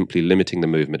lap by simply limiting the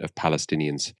movement of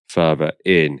Palestinians further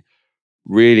in."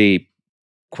 Really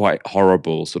quite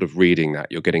horrible sort of reading that.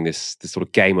 You're getting this sort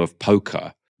of game of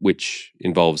poker, which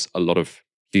involves a lot of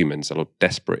humans, a lot of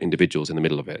desperate individuals in the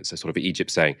middle of it. So sort of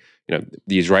Egypt saying,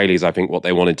 the Israelis, I think what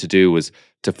they wanted to do was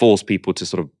to force people to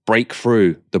sort of break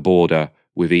through the border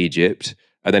with Egypt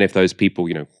And then if those people,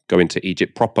 go into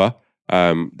Egypt proper,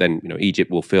 then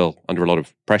Egypt will feel under a lot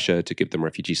of pressure to give them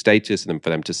refugee status and then for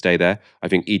them to stay there. I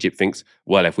think Egypt thinks,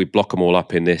 well, if we block them all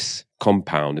up in this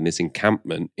compound, in this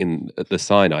encampment at the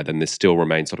Sinai, then this still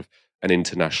remains sort of an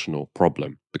international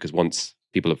problem, because once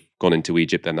people have gone into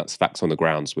Egypt, then that's facts on the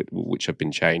grounds which have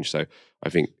been changed. So I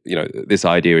think this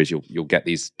idea is you'll get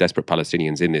these desperate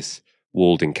Palestinians in this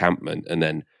walled encampment, and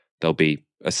then there'll be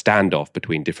a standoff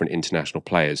between different international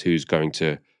players who's going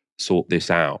to sort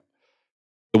this out.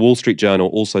 The Wall Street Journal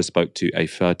also spoke to a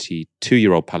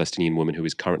 32-year-old Palestinian woman who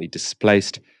is currently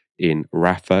displaced in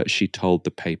Rafah. She told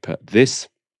the paper this: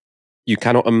 "You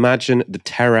cannot imagine the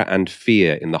terror and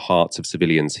fear in the hearts of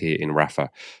civilians here in Rafah.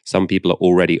 Some people are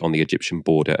already on the Egyptian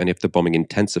border, and if the bombing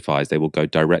intensifies, they will go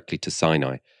directly to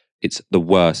Sinai. It's the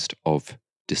worst of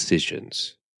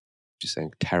decisions." Just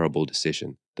saying, terrible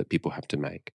decision that people have to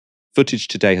make. Footage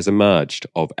today has emerged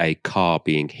of a car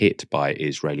being hit by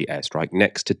Israeli airstrike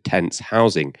next to tents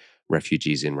housing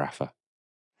refugees in Rafah.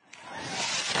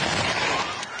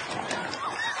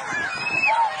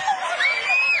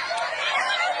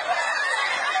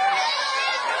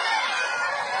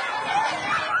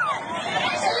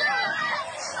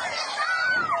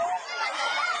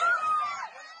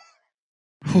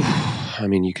 I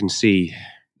mean, you can see...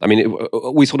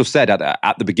 we sort of said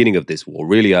at the beginning of this war,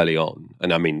 really early on,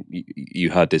 and I mean,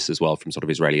 you heard this as well from sort of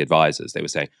Israeli advisors. They were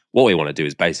saying, what we want to do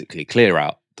is basically clear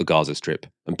out the Gaza Strip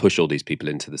and push all these people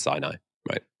into the Sinai,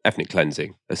 right? Ethnic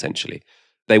cleansing, essentially.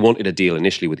 They wanted a deal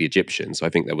initially with the Egyptians, so I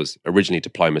think there was originally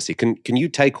diplomacy. Can you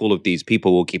take all of these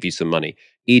people? We'll give you some money.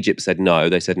 Egypt said no.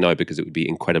 They said no because it would be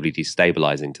incredibly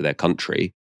destabilizing to their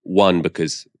country. One,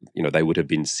 because they would have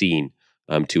been seen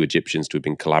to Egyptians to have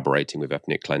been collaborating with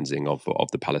ethnic cleansing of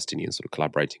the Palestinians, sort of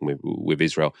collaborating with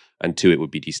Israel. And two, it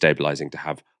would be destabilizing to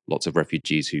have lots of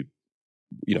refugees who,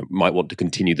 might want to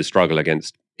continue the struggle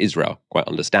against Israel, quite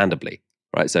understandably,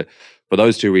 right? So for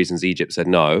those two reasons, Egypt said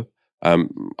no.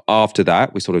 After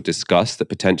that, we sort of discussed that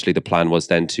potentially the plan was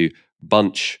then to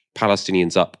bunch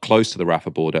Palestinians up close to the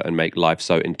Rafah border and make life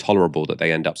so intolerable that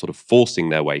they end up sort of forcing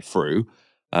their way through.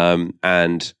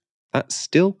 And that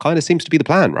still kind of seems to be the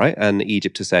plan, right? And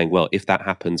Egypt is saying, well, if that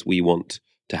happens, we want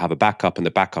to have a backup, and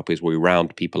the backup is we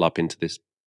round people up into this,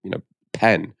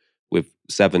 pen with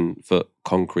 7-foot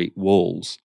concrete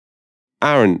walls.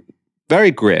 Aaron,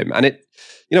 very grim, and it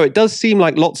does seem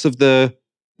like lots of the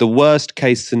worst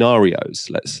case scenarios,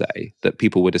 let's say, that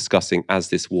people were discussing as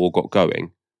this war got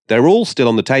going, they're all still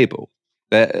on the table.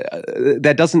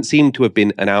 There doesn't seem to have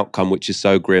been an outcome which is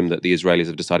so grim that the Israelis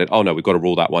have decided, oh no, we've got to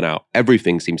rule that one out.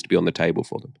 Everything seems to be on the table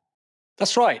for them.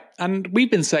 That's right. And we've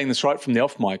been saying this right from the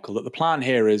off, Michael, that the plan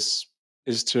here is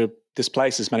to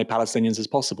displace as many Palestinians as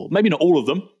possible. Maybe not all of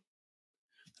them,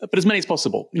 but as many as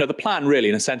possible. The plan really,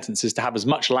 in a sentence, is to have as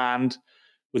much land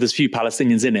with as few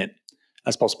Palestinians in it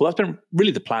as possible. That's been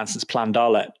really the plan since Plan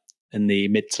Dalet in the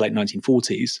mid to late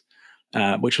 1940s.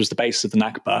 Which was the basis of the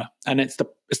Nakba, and it's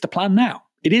the plan now.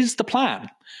 It is the plan,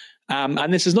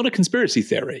 and this is not a conspiracy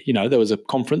theory. There was a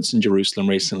conference in Jerusalem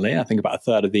recently. I think about a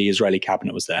third of the Israeli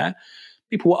cabinet was there.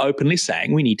 People were openly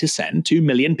saying we need to send 2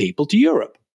 million people to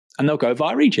Europe, and they'll go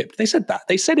via Egypt. They said that.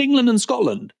 They said England and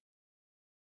Scotland.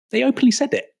 They openly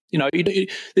said it.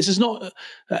 This is not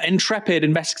intrepid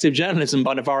investigative journalism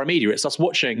by Novara Media. It's us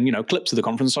watching, clips of the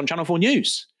conference on Channel 4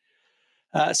 News.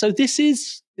 So this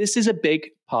is a big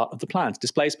part of the plan, to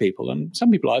displace people. And some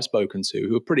people I've spoken to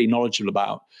who are pretty knowledgeable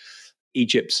about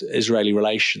Egypt-Israeli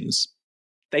relations,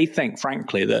 they think,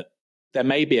 frankly, that there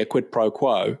may be a quid pro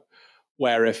quo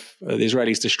where if the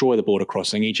Israelis destroy the border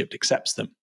crossing, Egypt accepts them.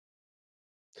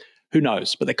 Who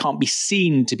knows? But they can't be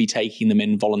seen to be taking them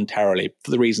in voluntarily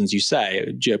for the reasons you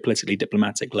say, geopolitically,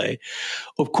 diplomatically.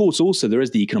 Of course, also, there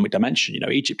is the economic dimension.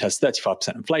 Egypt has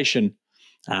 35% inflation,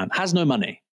 has no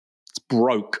money. It's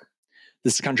broke.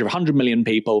 This is a country of 100 million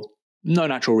people, no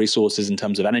natural resources in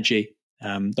terms of energy,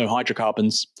 no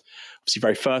hydrocarbons, obviously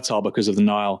very fertile because of the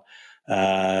Nile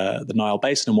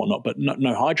Basin and whatnot, but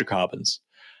no hydrocarbons.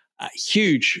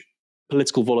 Huge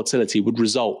political volatility would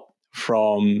result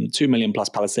from 2 million plus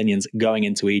Palestinians going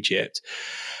into Egypt.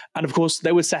 And of course,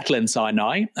 they would settle in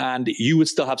Sinai, and you would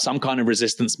still have some kind of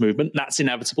resistance movement. That's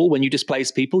inevitable. When you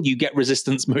displace people, you get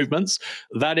resistance movements.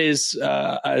 That is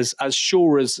as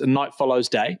sure as night follows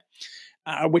day.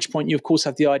 At which point you, of course,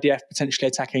 have the IDF potentially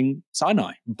attacking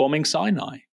Sinai, bombing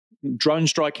Sinai, drone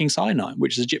striking Sinai,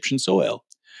 which is Egyptian soil.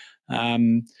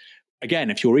 Again,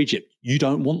 if you're Egypt, you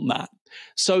don't want that.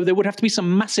 So there would have to be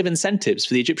some massive incentives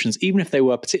for the Egyptians, even if they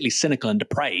were particularly cynical and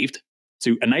depraved,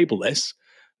 to enable this,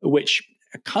 which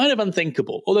are kind of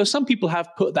unthinkable. Although some people have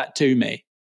put that to me.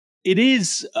 it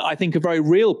is, I think, a very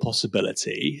real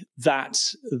possibility that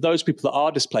those people that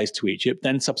are displaced to Egypt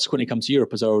then subsequently come to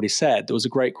Europe, as I already said. There was a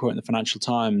great quote in the Financial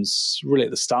Times really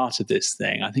at the start of this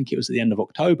thing, I think it was at the end of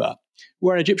October,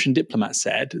 where an Egyptian diplomat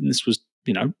said, and this was,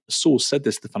 a source said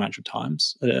this to the Financial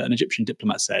Times, an Egyptian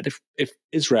diplomat said, if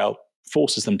Israel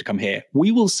forces them to come here,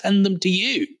 we will send them to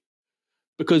you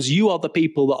because you are the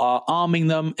people that are arming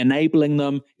them, enabling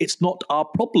them. It's not our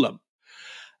problem.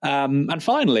 And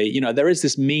finally, there is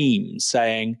this meme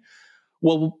saying,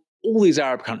 well, all these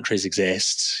Arab countries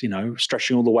exist,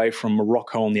 stretching all the way from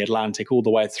Morocco on the Atlantic all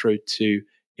the way through to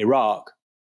Iraq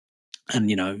and,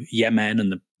 Yemen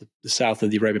and the south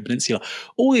of the Arabian Peninsula.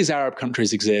 All these Arab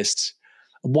countries exist.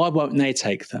 Why won't they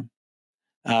take them?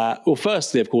 Well,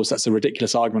 firstly, of course, that's a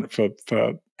ridiculous argument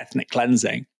for ethnic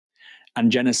cleansing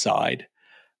and genocide.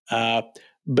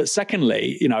 But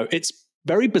secondly, it's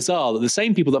very bizarre that the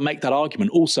same people that make that argument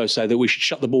also say that we should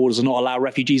shut the borders and not allow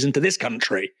refugees into this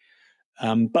country.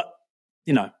 But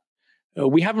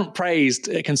we haven't praised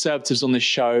conservatives on this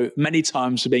show many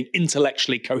times for being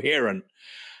intellectually coherent.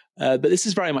 But this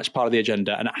is very much part of the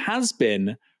agenda. And it has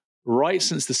been right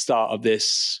since the start of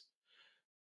this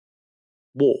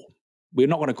war. We're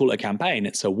not going to call it a campaign.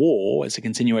 It's a war. It's a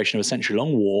continuation of a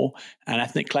century-long war. And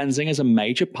ethnic cleansing is a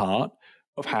major part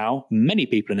of how many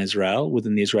people in Israel,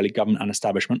 within the Israeli government and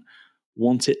establishment,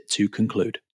 want it to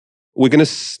conclude. We're going to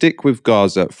stick with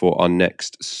Gaza for our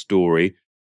next story.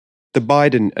 The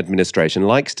Biden administration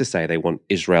likes to say they want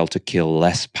Israel to kill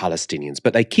less Palestinians,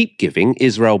 but they keep giving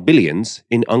Israel billions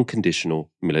in unconditional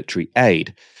military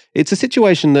aid. It's a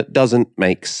situation that doesn't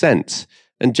make sense.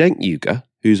 And Cenk Uygur,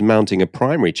 who's mounting a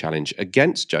primary challenge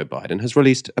against Joe Biden, has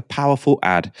released a powerful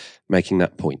ad making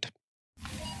that point.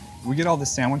 We get all the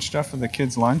sandwich stuff for the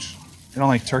kids' lunch. They don't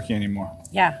like turkey anymore.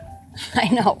 Yeah, I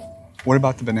know. What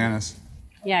about the bananas?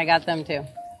 Yeah, I got them too.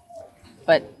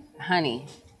 But, honey.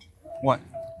 What?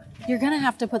 You're gonna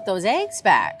have to put those eggs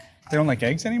back. They don't like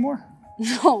eggs anymore?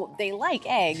 No, they like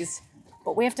eggs.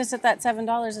 But we have to set that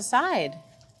 $7 aside.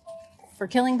 For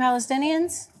killing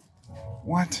Palestinians?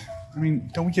 What? I mean,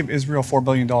 don't we give Israel $4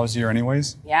 billion a year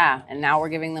anyways? Yeah, and now we're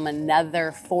giving them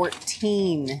another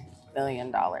 $14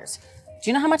 billion. Do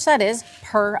you know how much that is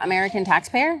per American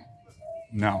taxpayer?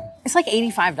 No. It's like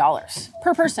 $85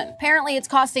 per person. Apparently, it's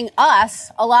costing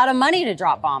us a lot of money to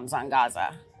drop bombs on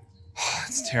Gaza.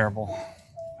 It's terrible.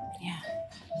 Yeah.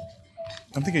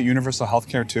 Don't they get universal health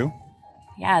care too?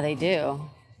 Yeah, they do.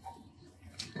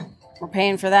 We're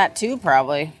paying for that too,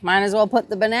 probably. Might as well put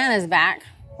the bananas back.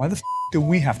 Why the do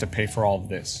we have to pay for all of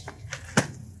this?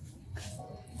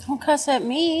 Don't cuss at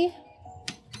me.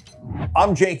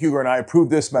 I'm Cenk Uygur and I approve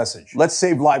this message. Let's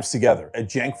save lives together at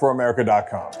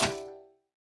cenkforamerica.com.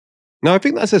 Now, I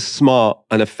think that's a smart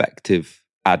and effective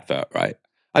advert, right?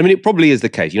 I mean, it probably is the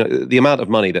case. The amount of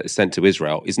money that is sent to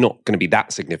Israel is not going to be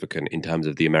that significant in terms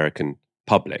of the American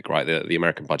public, right? The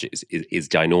American budget is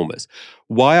ginormous.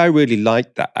 Why I really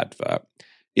liked that advert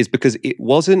is because it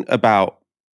wasn't about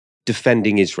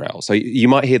defending Israel. So you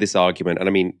might hear this argument, and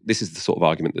I mean, this is the sort of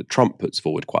argument that Trump puts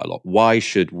forward quite a lot. Why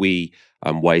should we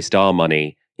waste our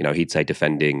money, he'd say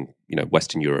defending,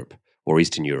 Western Europe or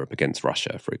Eastern Europe against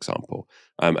Russia, for example.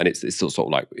 And it's sort of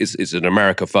like, it's an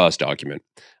America First argument.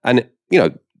 And,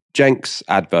 Cenk's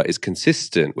advert is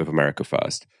consistent with America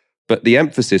First, but the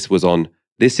emphasis was on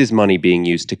this is money being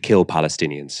used to kill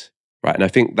Palestinians, right? And I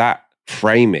think that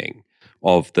framing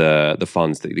of the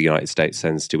funds that the United States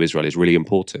sends to Israel is really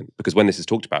important, because when this is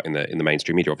talked about in the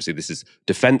mainstream media, obviously this is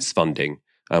defense funding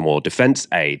or defense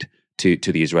aid to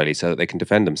the Israelis so that they can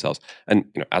defend themselves. And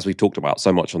as we've talked about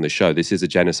so much on this show, this is a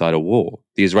genocidal war.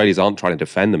 The Israelis aren't trying to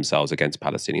defend themselves against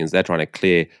Palestinians. They're trying to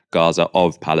clear Gaza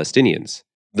of Palestinians.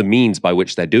 The means by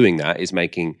which they're doing that is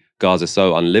making Gaza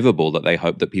so unlivable that they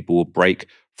hope that people will break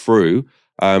through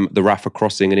the Rafah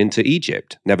crossing and into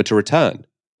Egypt, never to return.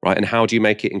 Right? And how do you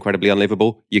make it incredibly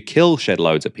unlivable? You kill shed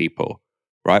loads of people,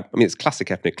 right? I mean, it's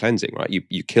classic ethnic cleansing, right?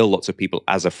 You kill lots of people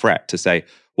as a threat to say,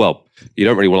 well, you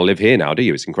don't really want to live here now, do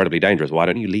you? It's incredibly dangerous. Why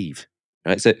don't you leave?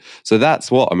 Right? So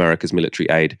that's what America's military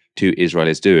aid to Israel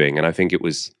is doing. And I think it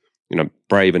was,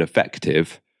 brave and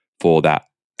effective for that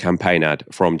campaign ad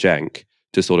from Cenk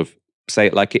to sort of say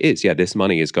it like it is. Yeah, this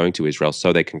money is going to Israel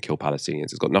so they can kill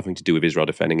Palestinians. It's got nothing to do with Israel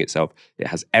defending itself. It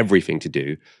has everything to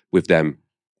do with them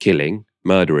killing,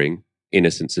 murdering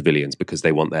innocent civilians because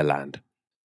they want their land.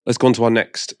 Let's go on to our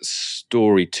next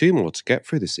story. Two more to get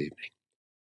through this evening.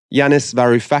 Yanis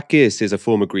Varoufakis is a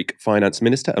former Greek finance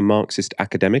minister, a Marxist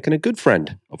academic, and a good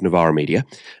friend of Novara Media.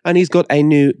 And he's got a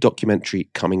new documentary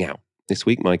coming out. This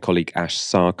week, my colleague Ash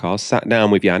Sarkar sat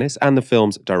down with Yanis and the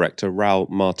film's director, Raul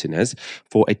Martinez,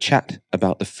 for a chat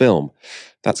about the film.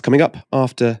 That's coming up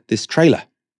after this trailer.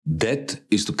 Death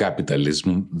is to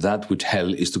capitalism that which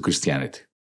hell is to Christianity.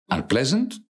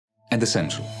 Unpleasant and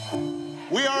essential.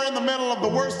 We are in the middle of the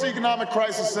worst economic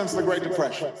crisis since the Great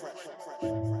Depression.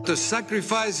 The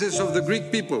sacrifices of the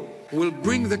Greek people will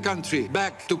bring the country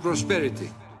back to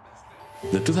prosperity.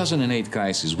 The 2008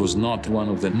 crisis was not one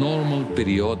of the normal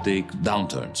periodic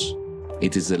downturns.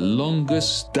 It is the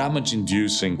longest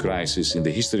damage-inducing crisis in the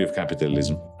history of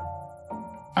capitalism.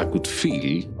 I could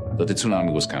feel that the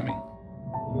tsunami was coming,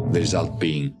 the result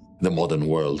being the modern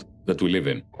world that we live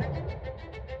in.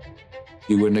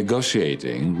 We were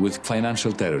negotiating with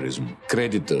financial terrorism,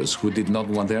 creditors who did not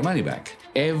want their money back.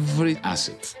 Every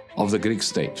asset of the Greek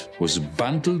state was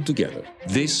bundled together.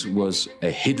 This was a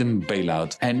hidden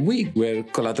bailout, and we were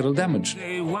collateral damage.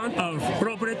 They want our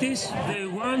properties, they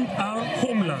want our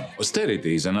homeland.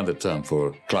 Austerity is another term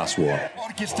for class war.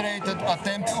 Orchestrated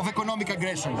attempt of economic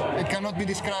aggression. It cannot be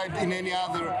described in any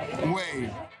other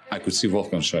way. I could see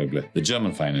Wolfgang Schäuble, the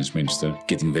German finance minister,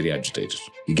 getting very agitated.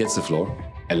 He gets the floor.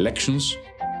 Elections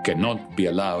cannot be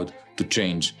allowed to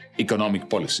change economic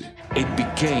policy. It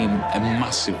became a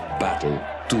massive battle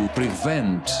to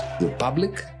prevent the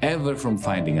public ever from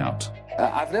finding out.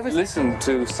 I've never listened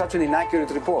to such an inaccurate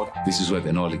report. This is what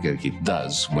an oligarchy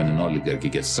does when an oligarchy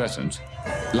gets threatened.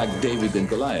 Like David and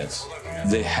Goliath,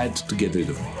 they had to get rid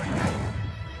of me.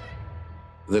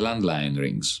 The landline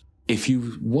rings. If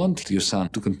you want your son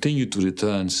to continue to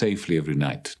return safely every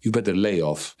night, you better lay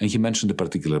off. And he mentioned a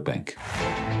particular bank.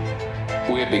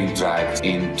 We're being dragged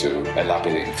into a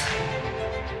labyrinth.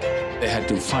 They had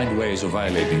to find ways of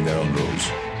violating their own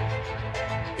rules.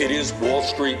 It is Wall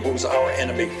Street who's our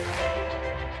enemy.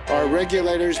 Our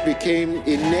regulators became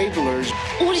enablers.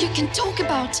 All you can talk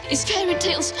about is fairy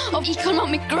tales of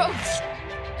economic growth.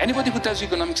 Anybody who does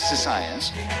economics as a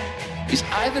science is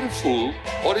either a fool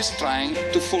or is trying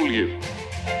to fool you.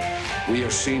 We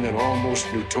have seen an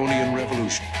almost Newtonian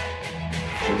revolution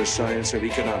in the science of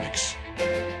economics.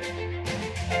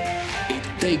 It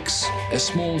takes a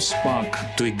small spark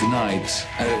to ignite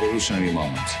a revolutionary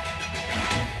moment.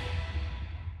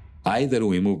 Either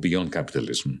we move beyond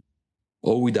capitalism,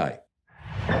 or we die.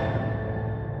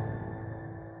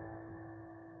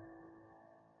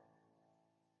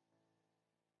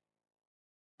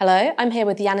 Hello, I'm here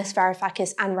with Yanis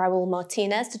Varoufakis and Raul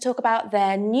Martinez to talk about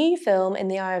their new film, In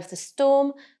the Eye of the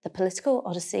Storm, The Political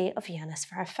Odyssey of Yanis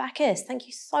Varoufakis. Thank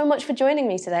you so much for joining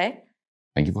me today.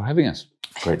 Thank you for having us.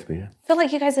 Great to be here. I feel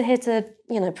like you guys are here to,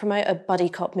 promote a buddy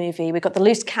cop movie. We've got the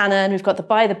loose cannon, we've got the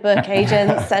by-the-book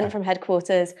agents sent from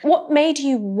headquarters. What made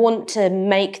you want to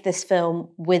make this film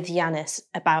with Yanis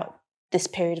about this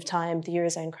period of time, the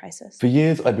Eurozone crisis? For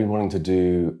years, I'd been wanting to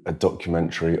do a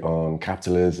documentary on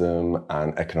capitalism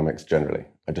and economics generally.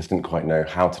 I just didn't quite know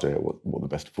how to do it, what the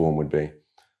best form would be.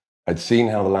 I'd seen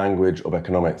how the language of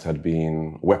economics had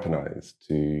been weaponized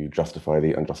to justify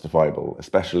the unjustifiable,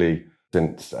 especially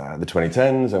since the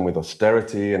 2010s and with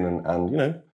austerity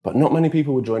but not many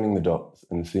people were joining the dots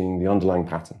and seeing the underlying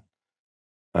pattern.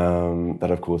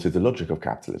 That, of course, is the logic of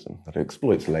capitalism, that it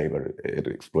exploits labor, it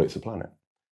exploits the planet.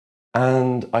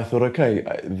 And I thought, okay,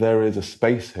 there is a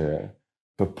space here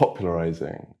for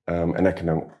popularizing an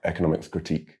economics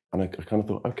critique. And I kind of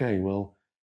thought, okay, well,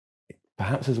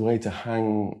 perhaps there's a way to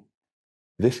hang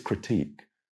this critique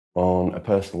on a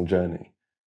personal journey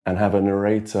and have a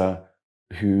narrator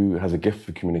who has a gift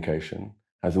for communication,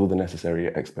 has all the necessary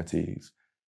expertise.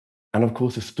 And of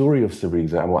course, the story of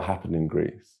Syriza and what happened in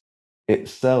Greece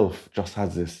itself just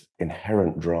has this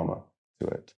inherent drama to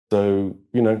it. So,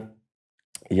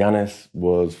 Yanis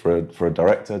was, for a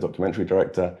director, documentary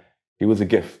director, he was a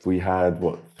gift. We had,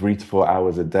 3 to 4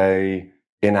 hours a day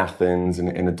in Athens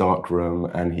in a dark room,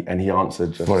 and he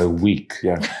answered just... For a week.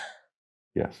 Yeah.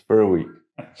 Yes, for a week.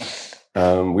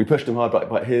 We pushed him hard,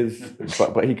 but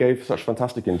he gave such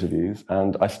fantastic interviews.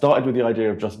 And I started with the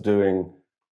idea of just doing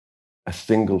a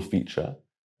single feature,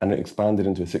 and it expanded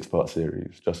into a 6-part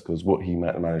series, just because what he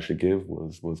managed to give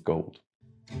was gold.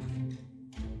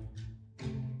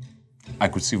 I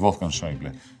could see Wolfgang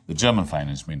Schäuble, the German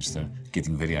finance minister,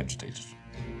 getting very agitated.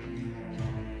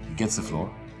 He gets the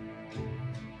floor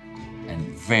and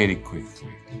very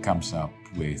quickly comes up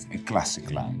with a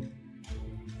classic line.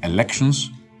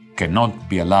 Elections cannot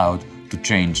be allowed to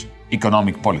change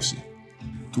economic policy.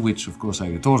 To which, of course, I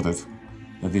retorted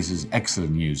that this is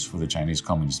excellent news for the Chinese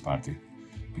Communist Party,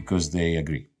 because they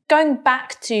agree. Going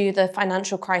back to the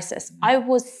financial crisis, I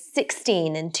was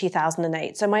 16 in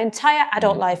 2008, so my entire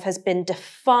adult life has been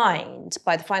defined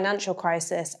by the financial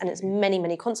crisis and its many,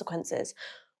 many consequences.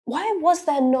 Why was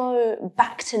there no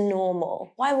back to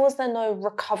normal? Why was there no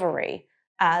recovery,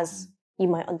 as you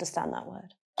might understand that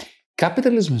word?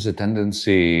 Capitalism has a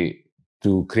tendency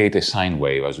to create a sine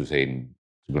wave, as we say in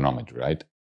trigonometry, right?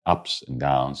 Ups and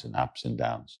downs and ups and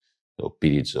downs. So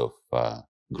periods of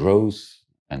growth,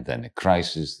 and then a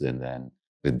crisis, and then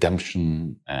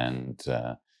redemption, and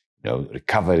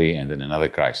recovery, and then another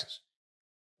crisis.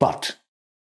 But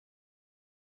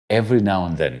every now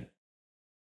and then,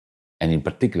 and in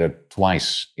particular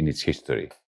twice in its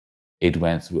history, it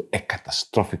went through a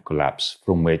catastrophic collapse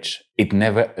from which it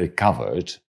never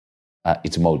recovered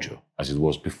its mojo as it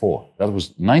was before. That was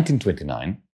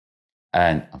 1929,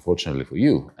 and unfortunately for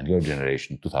you and your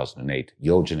generation, 2008,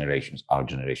 your generations, our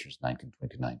generation's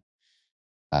 1929.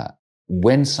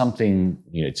 When something,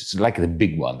 it's like the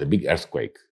big one, the big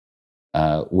earthquake,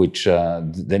 which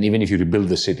then even if you rebuild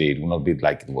the city, it will not be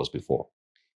like it was before.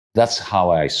 That's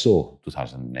how I saw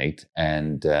 2008.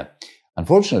 And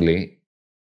unfortunately,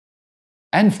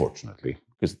 and fortunately,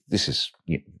 because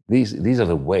these are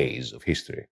the ways of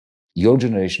history, your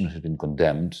generation has been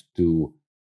condemned to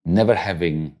never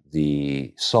having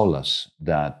the solace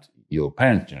that your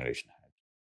parents' generation had.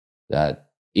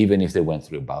 That even if they went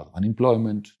through a bout of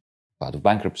unemployment, a bout of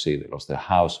bankruptcy, they lost their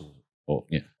house, or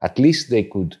at least they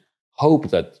could hope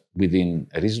that within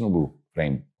a reasonable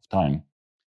frame of time,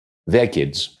 their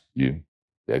kids,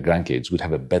 their grandkids, would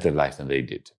have a better life than they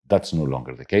did. That's no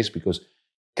longer the case because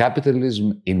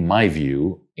capitalism, in my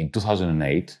view, in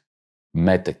 2008,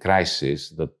 met a crisis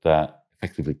that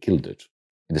effectively killed it.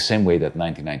 In the same way that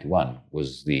 1991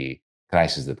 was the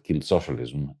crisis that killed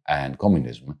socialism and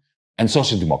communism and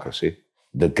social democracy,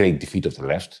 the great defeat of the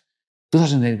left,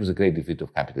 2008 was a great defeat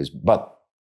of capitalism. But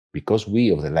because we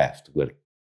of the left were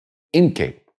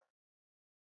incapable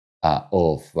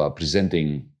of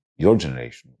presenting your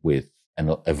generation with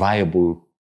a viable,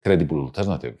 credible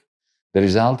alternative, the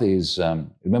result is,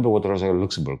 remember what Rosa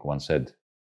Luxemburg once said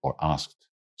or asked,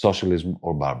 socialism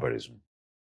or barbarism?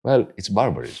 Well, it's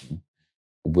barbarism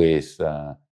with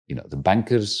the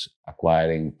bankers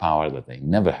acquiring power that they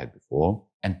never had before.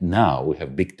 And now we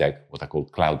have big tech, what I call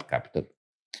cloud capital,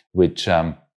 which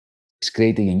is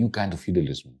creating a new kind of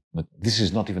feudalism. But this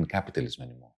is not even capitalism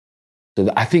anymore. So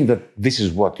I think that this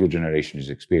is what your generation is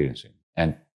experiencing.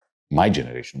 And my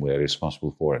generation, we are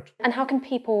responsible for it. And how can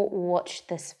people watch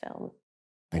this film?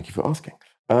 Thank you for asking.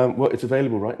 Well, it's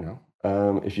available right now.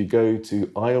 If you go to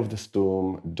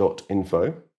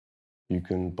eyeofthestorm.info, you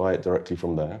can buy it directly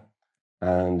from there.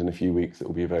 And in a few weeks, it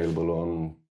will be available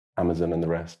on Amazon and the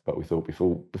rest. But we thought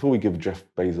before we give Jeff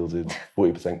Bezos his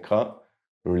 40% cut,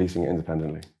 we're releasing it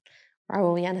independently.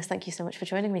 Well, Yanis, thank you so much for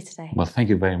joining me today. Well, thank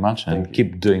you very much. And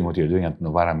keep doing what you're doing at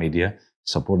Novara Media.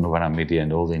 Support Novara Media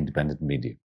and all the independent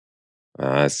media.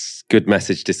 Good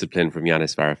message discipline from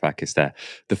Yanis Varoufakis there.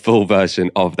 The full version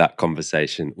of that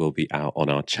conversation will be out on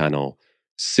our channel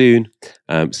soon.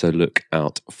 So look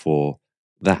out for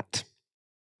that.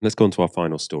 Let's go on to our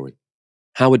final story.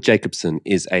 Howard Jacobson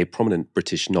is a prominent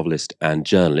British novelist and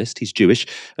journalist. He's Jewish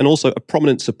and also a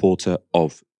prominent supporter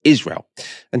of Israel.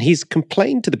 And he's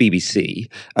complained to the BBC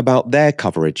about their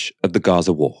coverage of the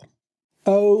Gaza war.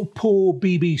 Oh, poor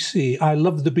BBC. I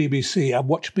love the BBC. I've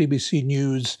watched BBC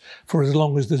News for as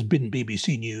long as there's been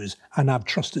BBC News, and I've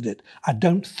trusted it. I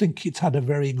don't think it's had a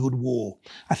very good war.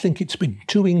 I think it's been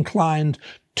too inclined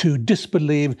to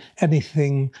disbelieve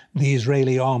anything the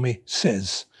Israeli army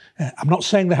says. I'm not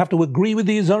saying they have to agree with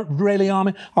the Israeli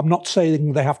army. I'm not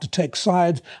saying they have to take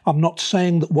sides. I'm not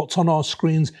saying that what's on our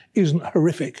screens isn't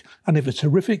horrific. And if it's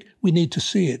horrific, we need to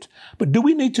see it. But do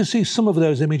we need to see some of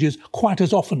those images quite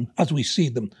as often as we see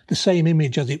them? The same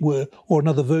image, as it were, or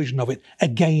another version of it,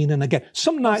 again and again.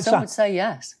 Some nights... Some would say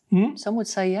yes. Some would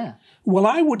say yeah. Well,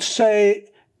 I would say...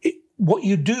 What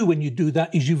you do when you do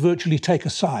that is you virtually take a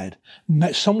side.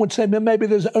 Some would say maybe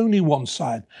there's only one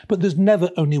side, but there's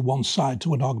never only one side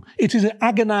to an argument. It is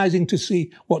agonizing to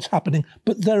see what's happening,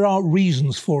 but there are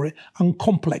reasons for it and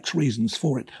complex reasons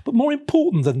for it. But more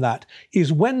important than that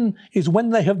is when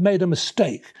they have made a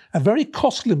mistake, a very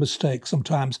costly mistake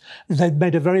sometimes, they've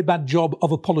made a very bad job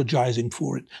of apologizing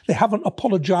for it. They haven't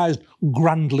apologized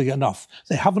grandly enough.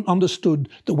 They haven't understood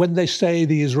that when they say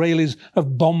the Israelis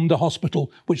have bombed a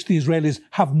hospital, which the Israelis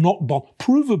have not bombed,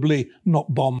 provably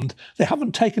not bombed, they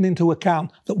haven't taken into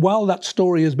account that while that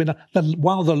story has been,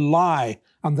 while the lie,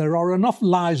 and there are enough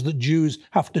lies that Jews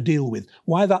have to deal with,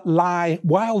 while that lie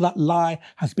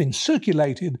has been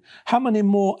circulated, how many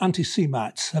more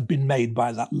anti-Semites have been made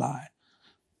by that lie?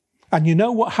 And you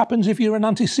know what happens if you're an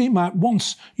anti-Semite?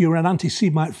 Once you're an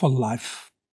anti-Semite for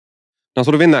life. Now,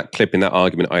 sort of in that clip, in that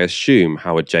argument, I assume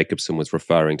Howard Jacobson was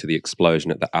referring to the explosion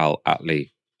at the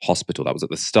Al-Atli hospital. That was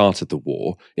at the start of the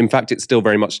war. In fact, it's still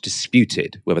very much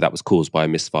disputed whether that was caused by a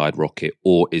misfired rocket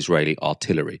or Israeli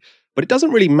artillery. But it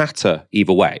doesn't really matter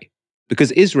either way,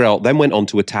 because Israel then went on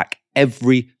to attack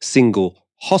every single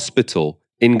hospital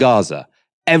in Gaza.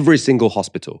 Every single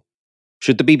hospital.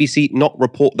 Should the BBC not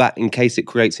report that in case it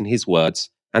creates, in his words,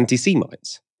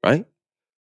 anti-Semites, right?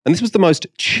 And this was the most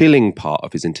chilling part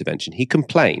of his intervention. He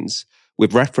complains,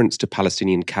 with reference to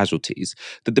Palestinian casualties,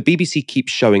 that the BBC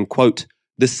keeps showing, quote,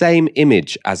 the same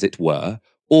image, as it were,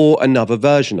 or another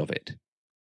version of it.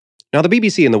 Now, the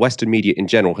BBC and the Western media in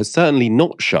general has certainly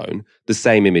not shown the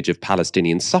same image of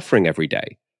Palestinians suffering every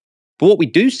day. But what we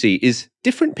do see is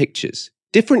different pictures,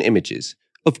 different images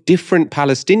of different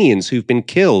Palestinians who've been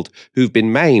killed, who've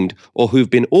been maimed, or who've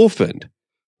been orphaned.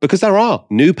 Because there are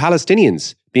new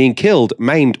Palestinians being killed,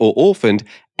 maimed, or orphaned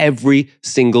every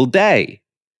single day.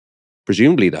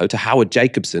 Presumably, though, to Howard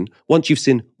Jacobson, once you've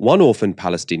seen one orphaned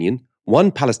Palestinian,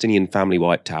 one Palestinian family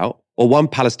wiped out, or one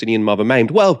Palestinian mother maimed,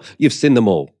 well, you've seen them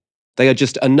all. They are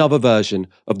just another version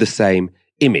of the same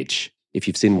image. If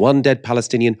you've seen one dead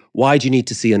Palestinian, why do you need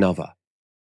to see another?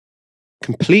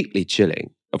 Completely chilling.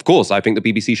 Of course, I think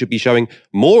the BBC should be showing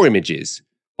more images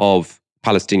of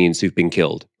Palestinians who've been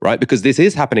killed, right? Because this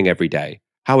is happening every day.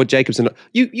 Howard Jacobson,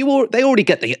 they already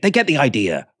get the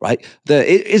idea, right?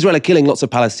 Israel are killing lots of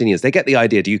Palestinians. They get the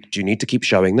idea. Do you need to keep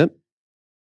showing them?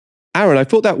 Aaron, I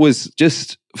thought that was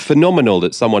just phenomenal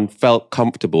that someone felt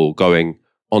comfortable going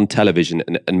on television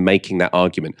and making that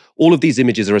argument. All of these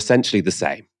images are essentially the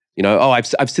same. You know, oh,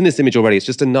 I've seen this image already. It's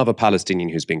just another Palestinian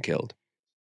who's been killed.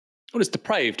 Well, it's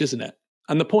depraved, isn't it?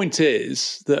 And the point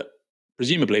is that,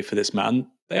 presumably for this man,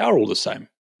 they are all the same.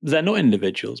 They're not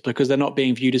individuals because they're not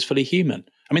being viewed as fully human.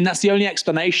 I mean, that's the only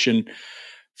explanation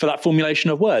for that formulation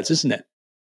of words, isn't it?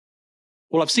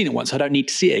 Well, I've seen it once, I don't need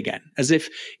to see it again. As if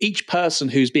each person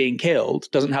who's being killed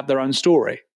doesn't have their own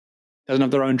story, doesn't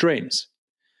have their own dreams.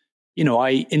 You know,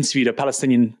 I interviewed a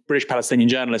British Palestinian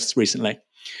journalist recently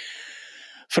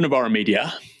for Novara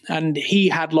Media, and he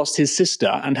had lost his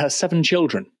sister and her 7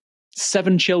 children.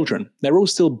 7 children. They're all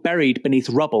still buried beneath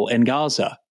rubble in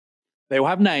Gaza. They all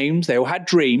have names. They all had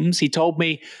dreams. He told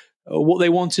me what they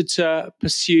wanted to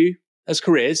pursue as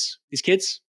careers, these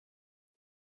kids.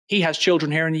 He has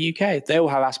children here in the UK. They all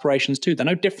have aspirations too. They're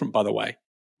no different, by the way.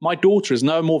 My daughter is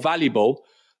no more valuable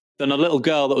than a little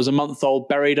girl that was a month old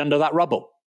buried under that rubble.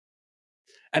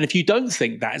 And if you don't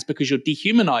think that, it's because you're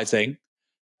dehumanizing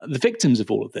the victims of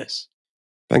all of this.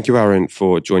 Thank you, Aaron,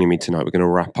 for joining me tonight. We're going to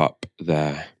wrap up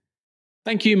there.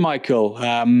 Thank you, Michael.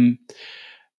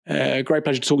 Great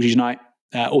pleasure to talk to you tonight.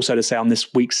 Also to say on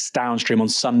this week's Downstream on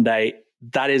Sunday,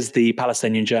 that is the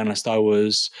Palestinian journalist I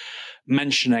was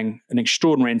mentioning, an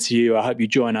extraordinary interview. I hope you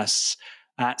join us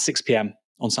at 6 p.m.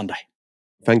 on Sunday.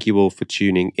 Thank you all for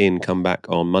tuning in. Come back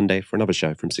on Monday for another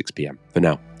show from 6 p.m. For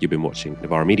now, you've been watching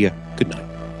Novara Media. Good night.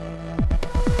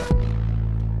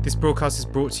 This broadcast is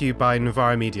brought to you by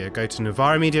Novara Media. Go to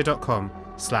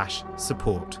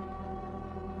novaramedia.com/support.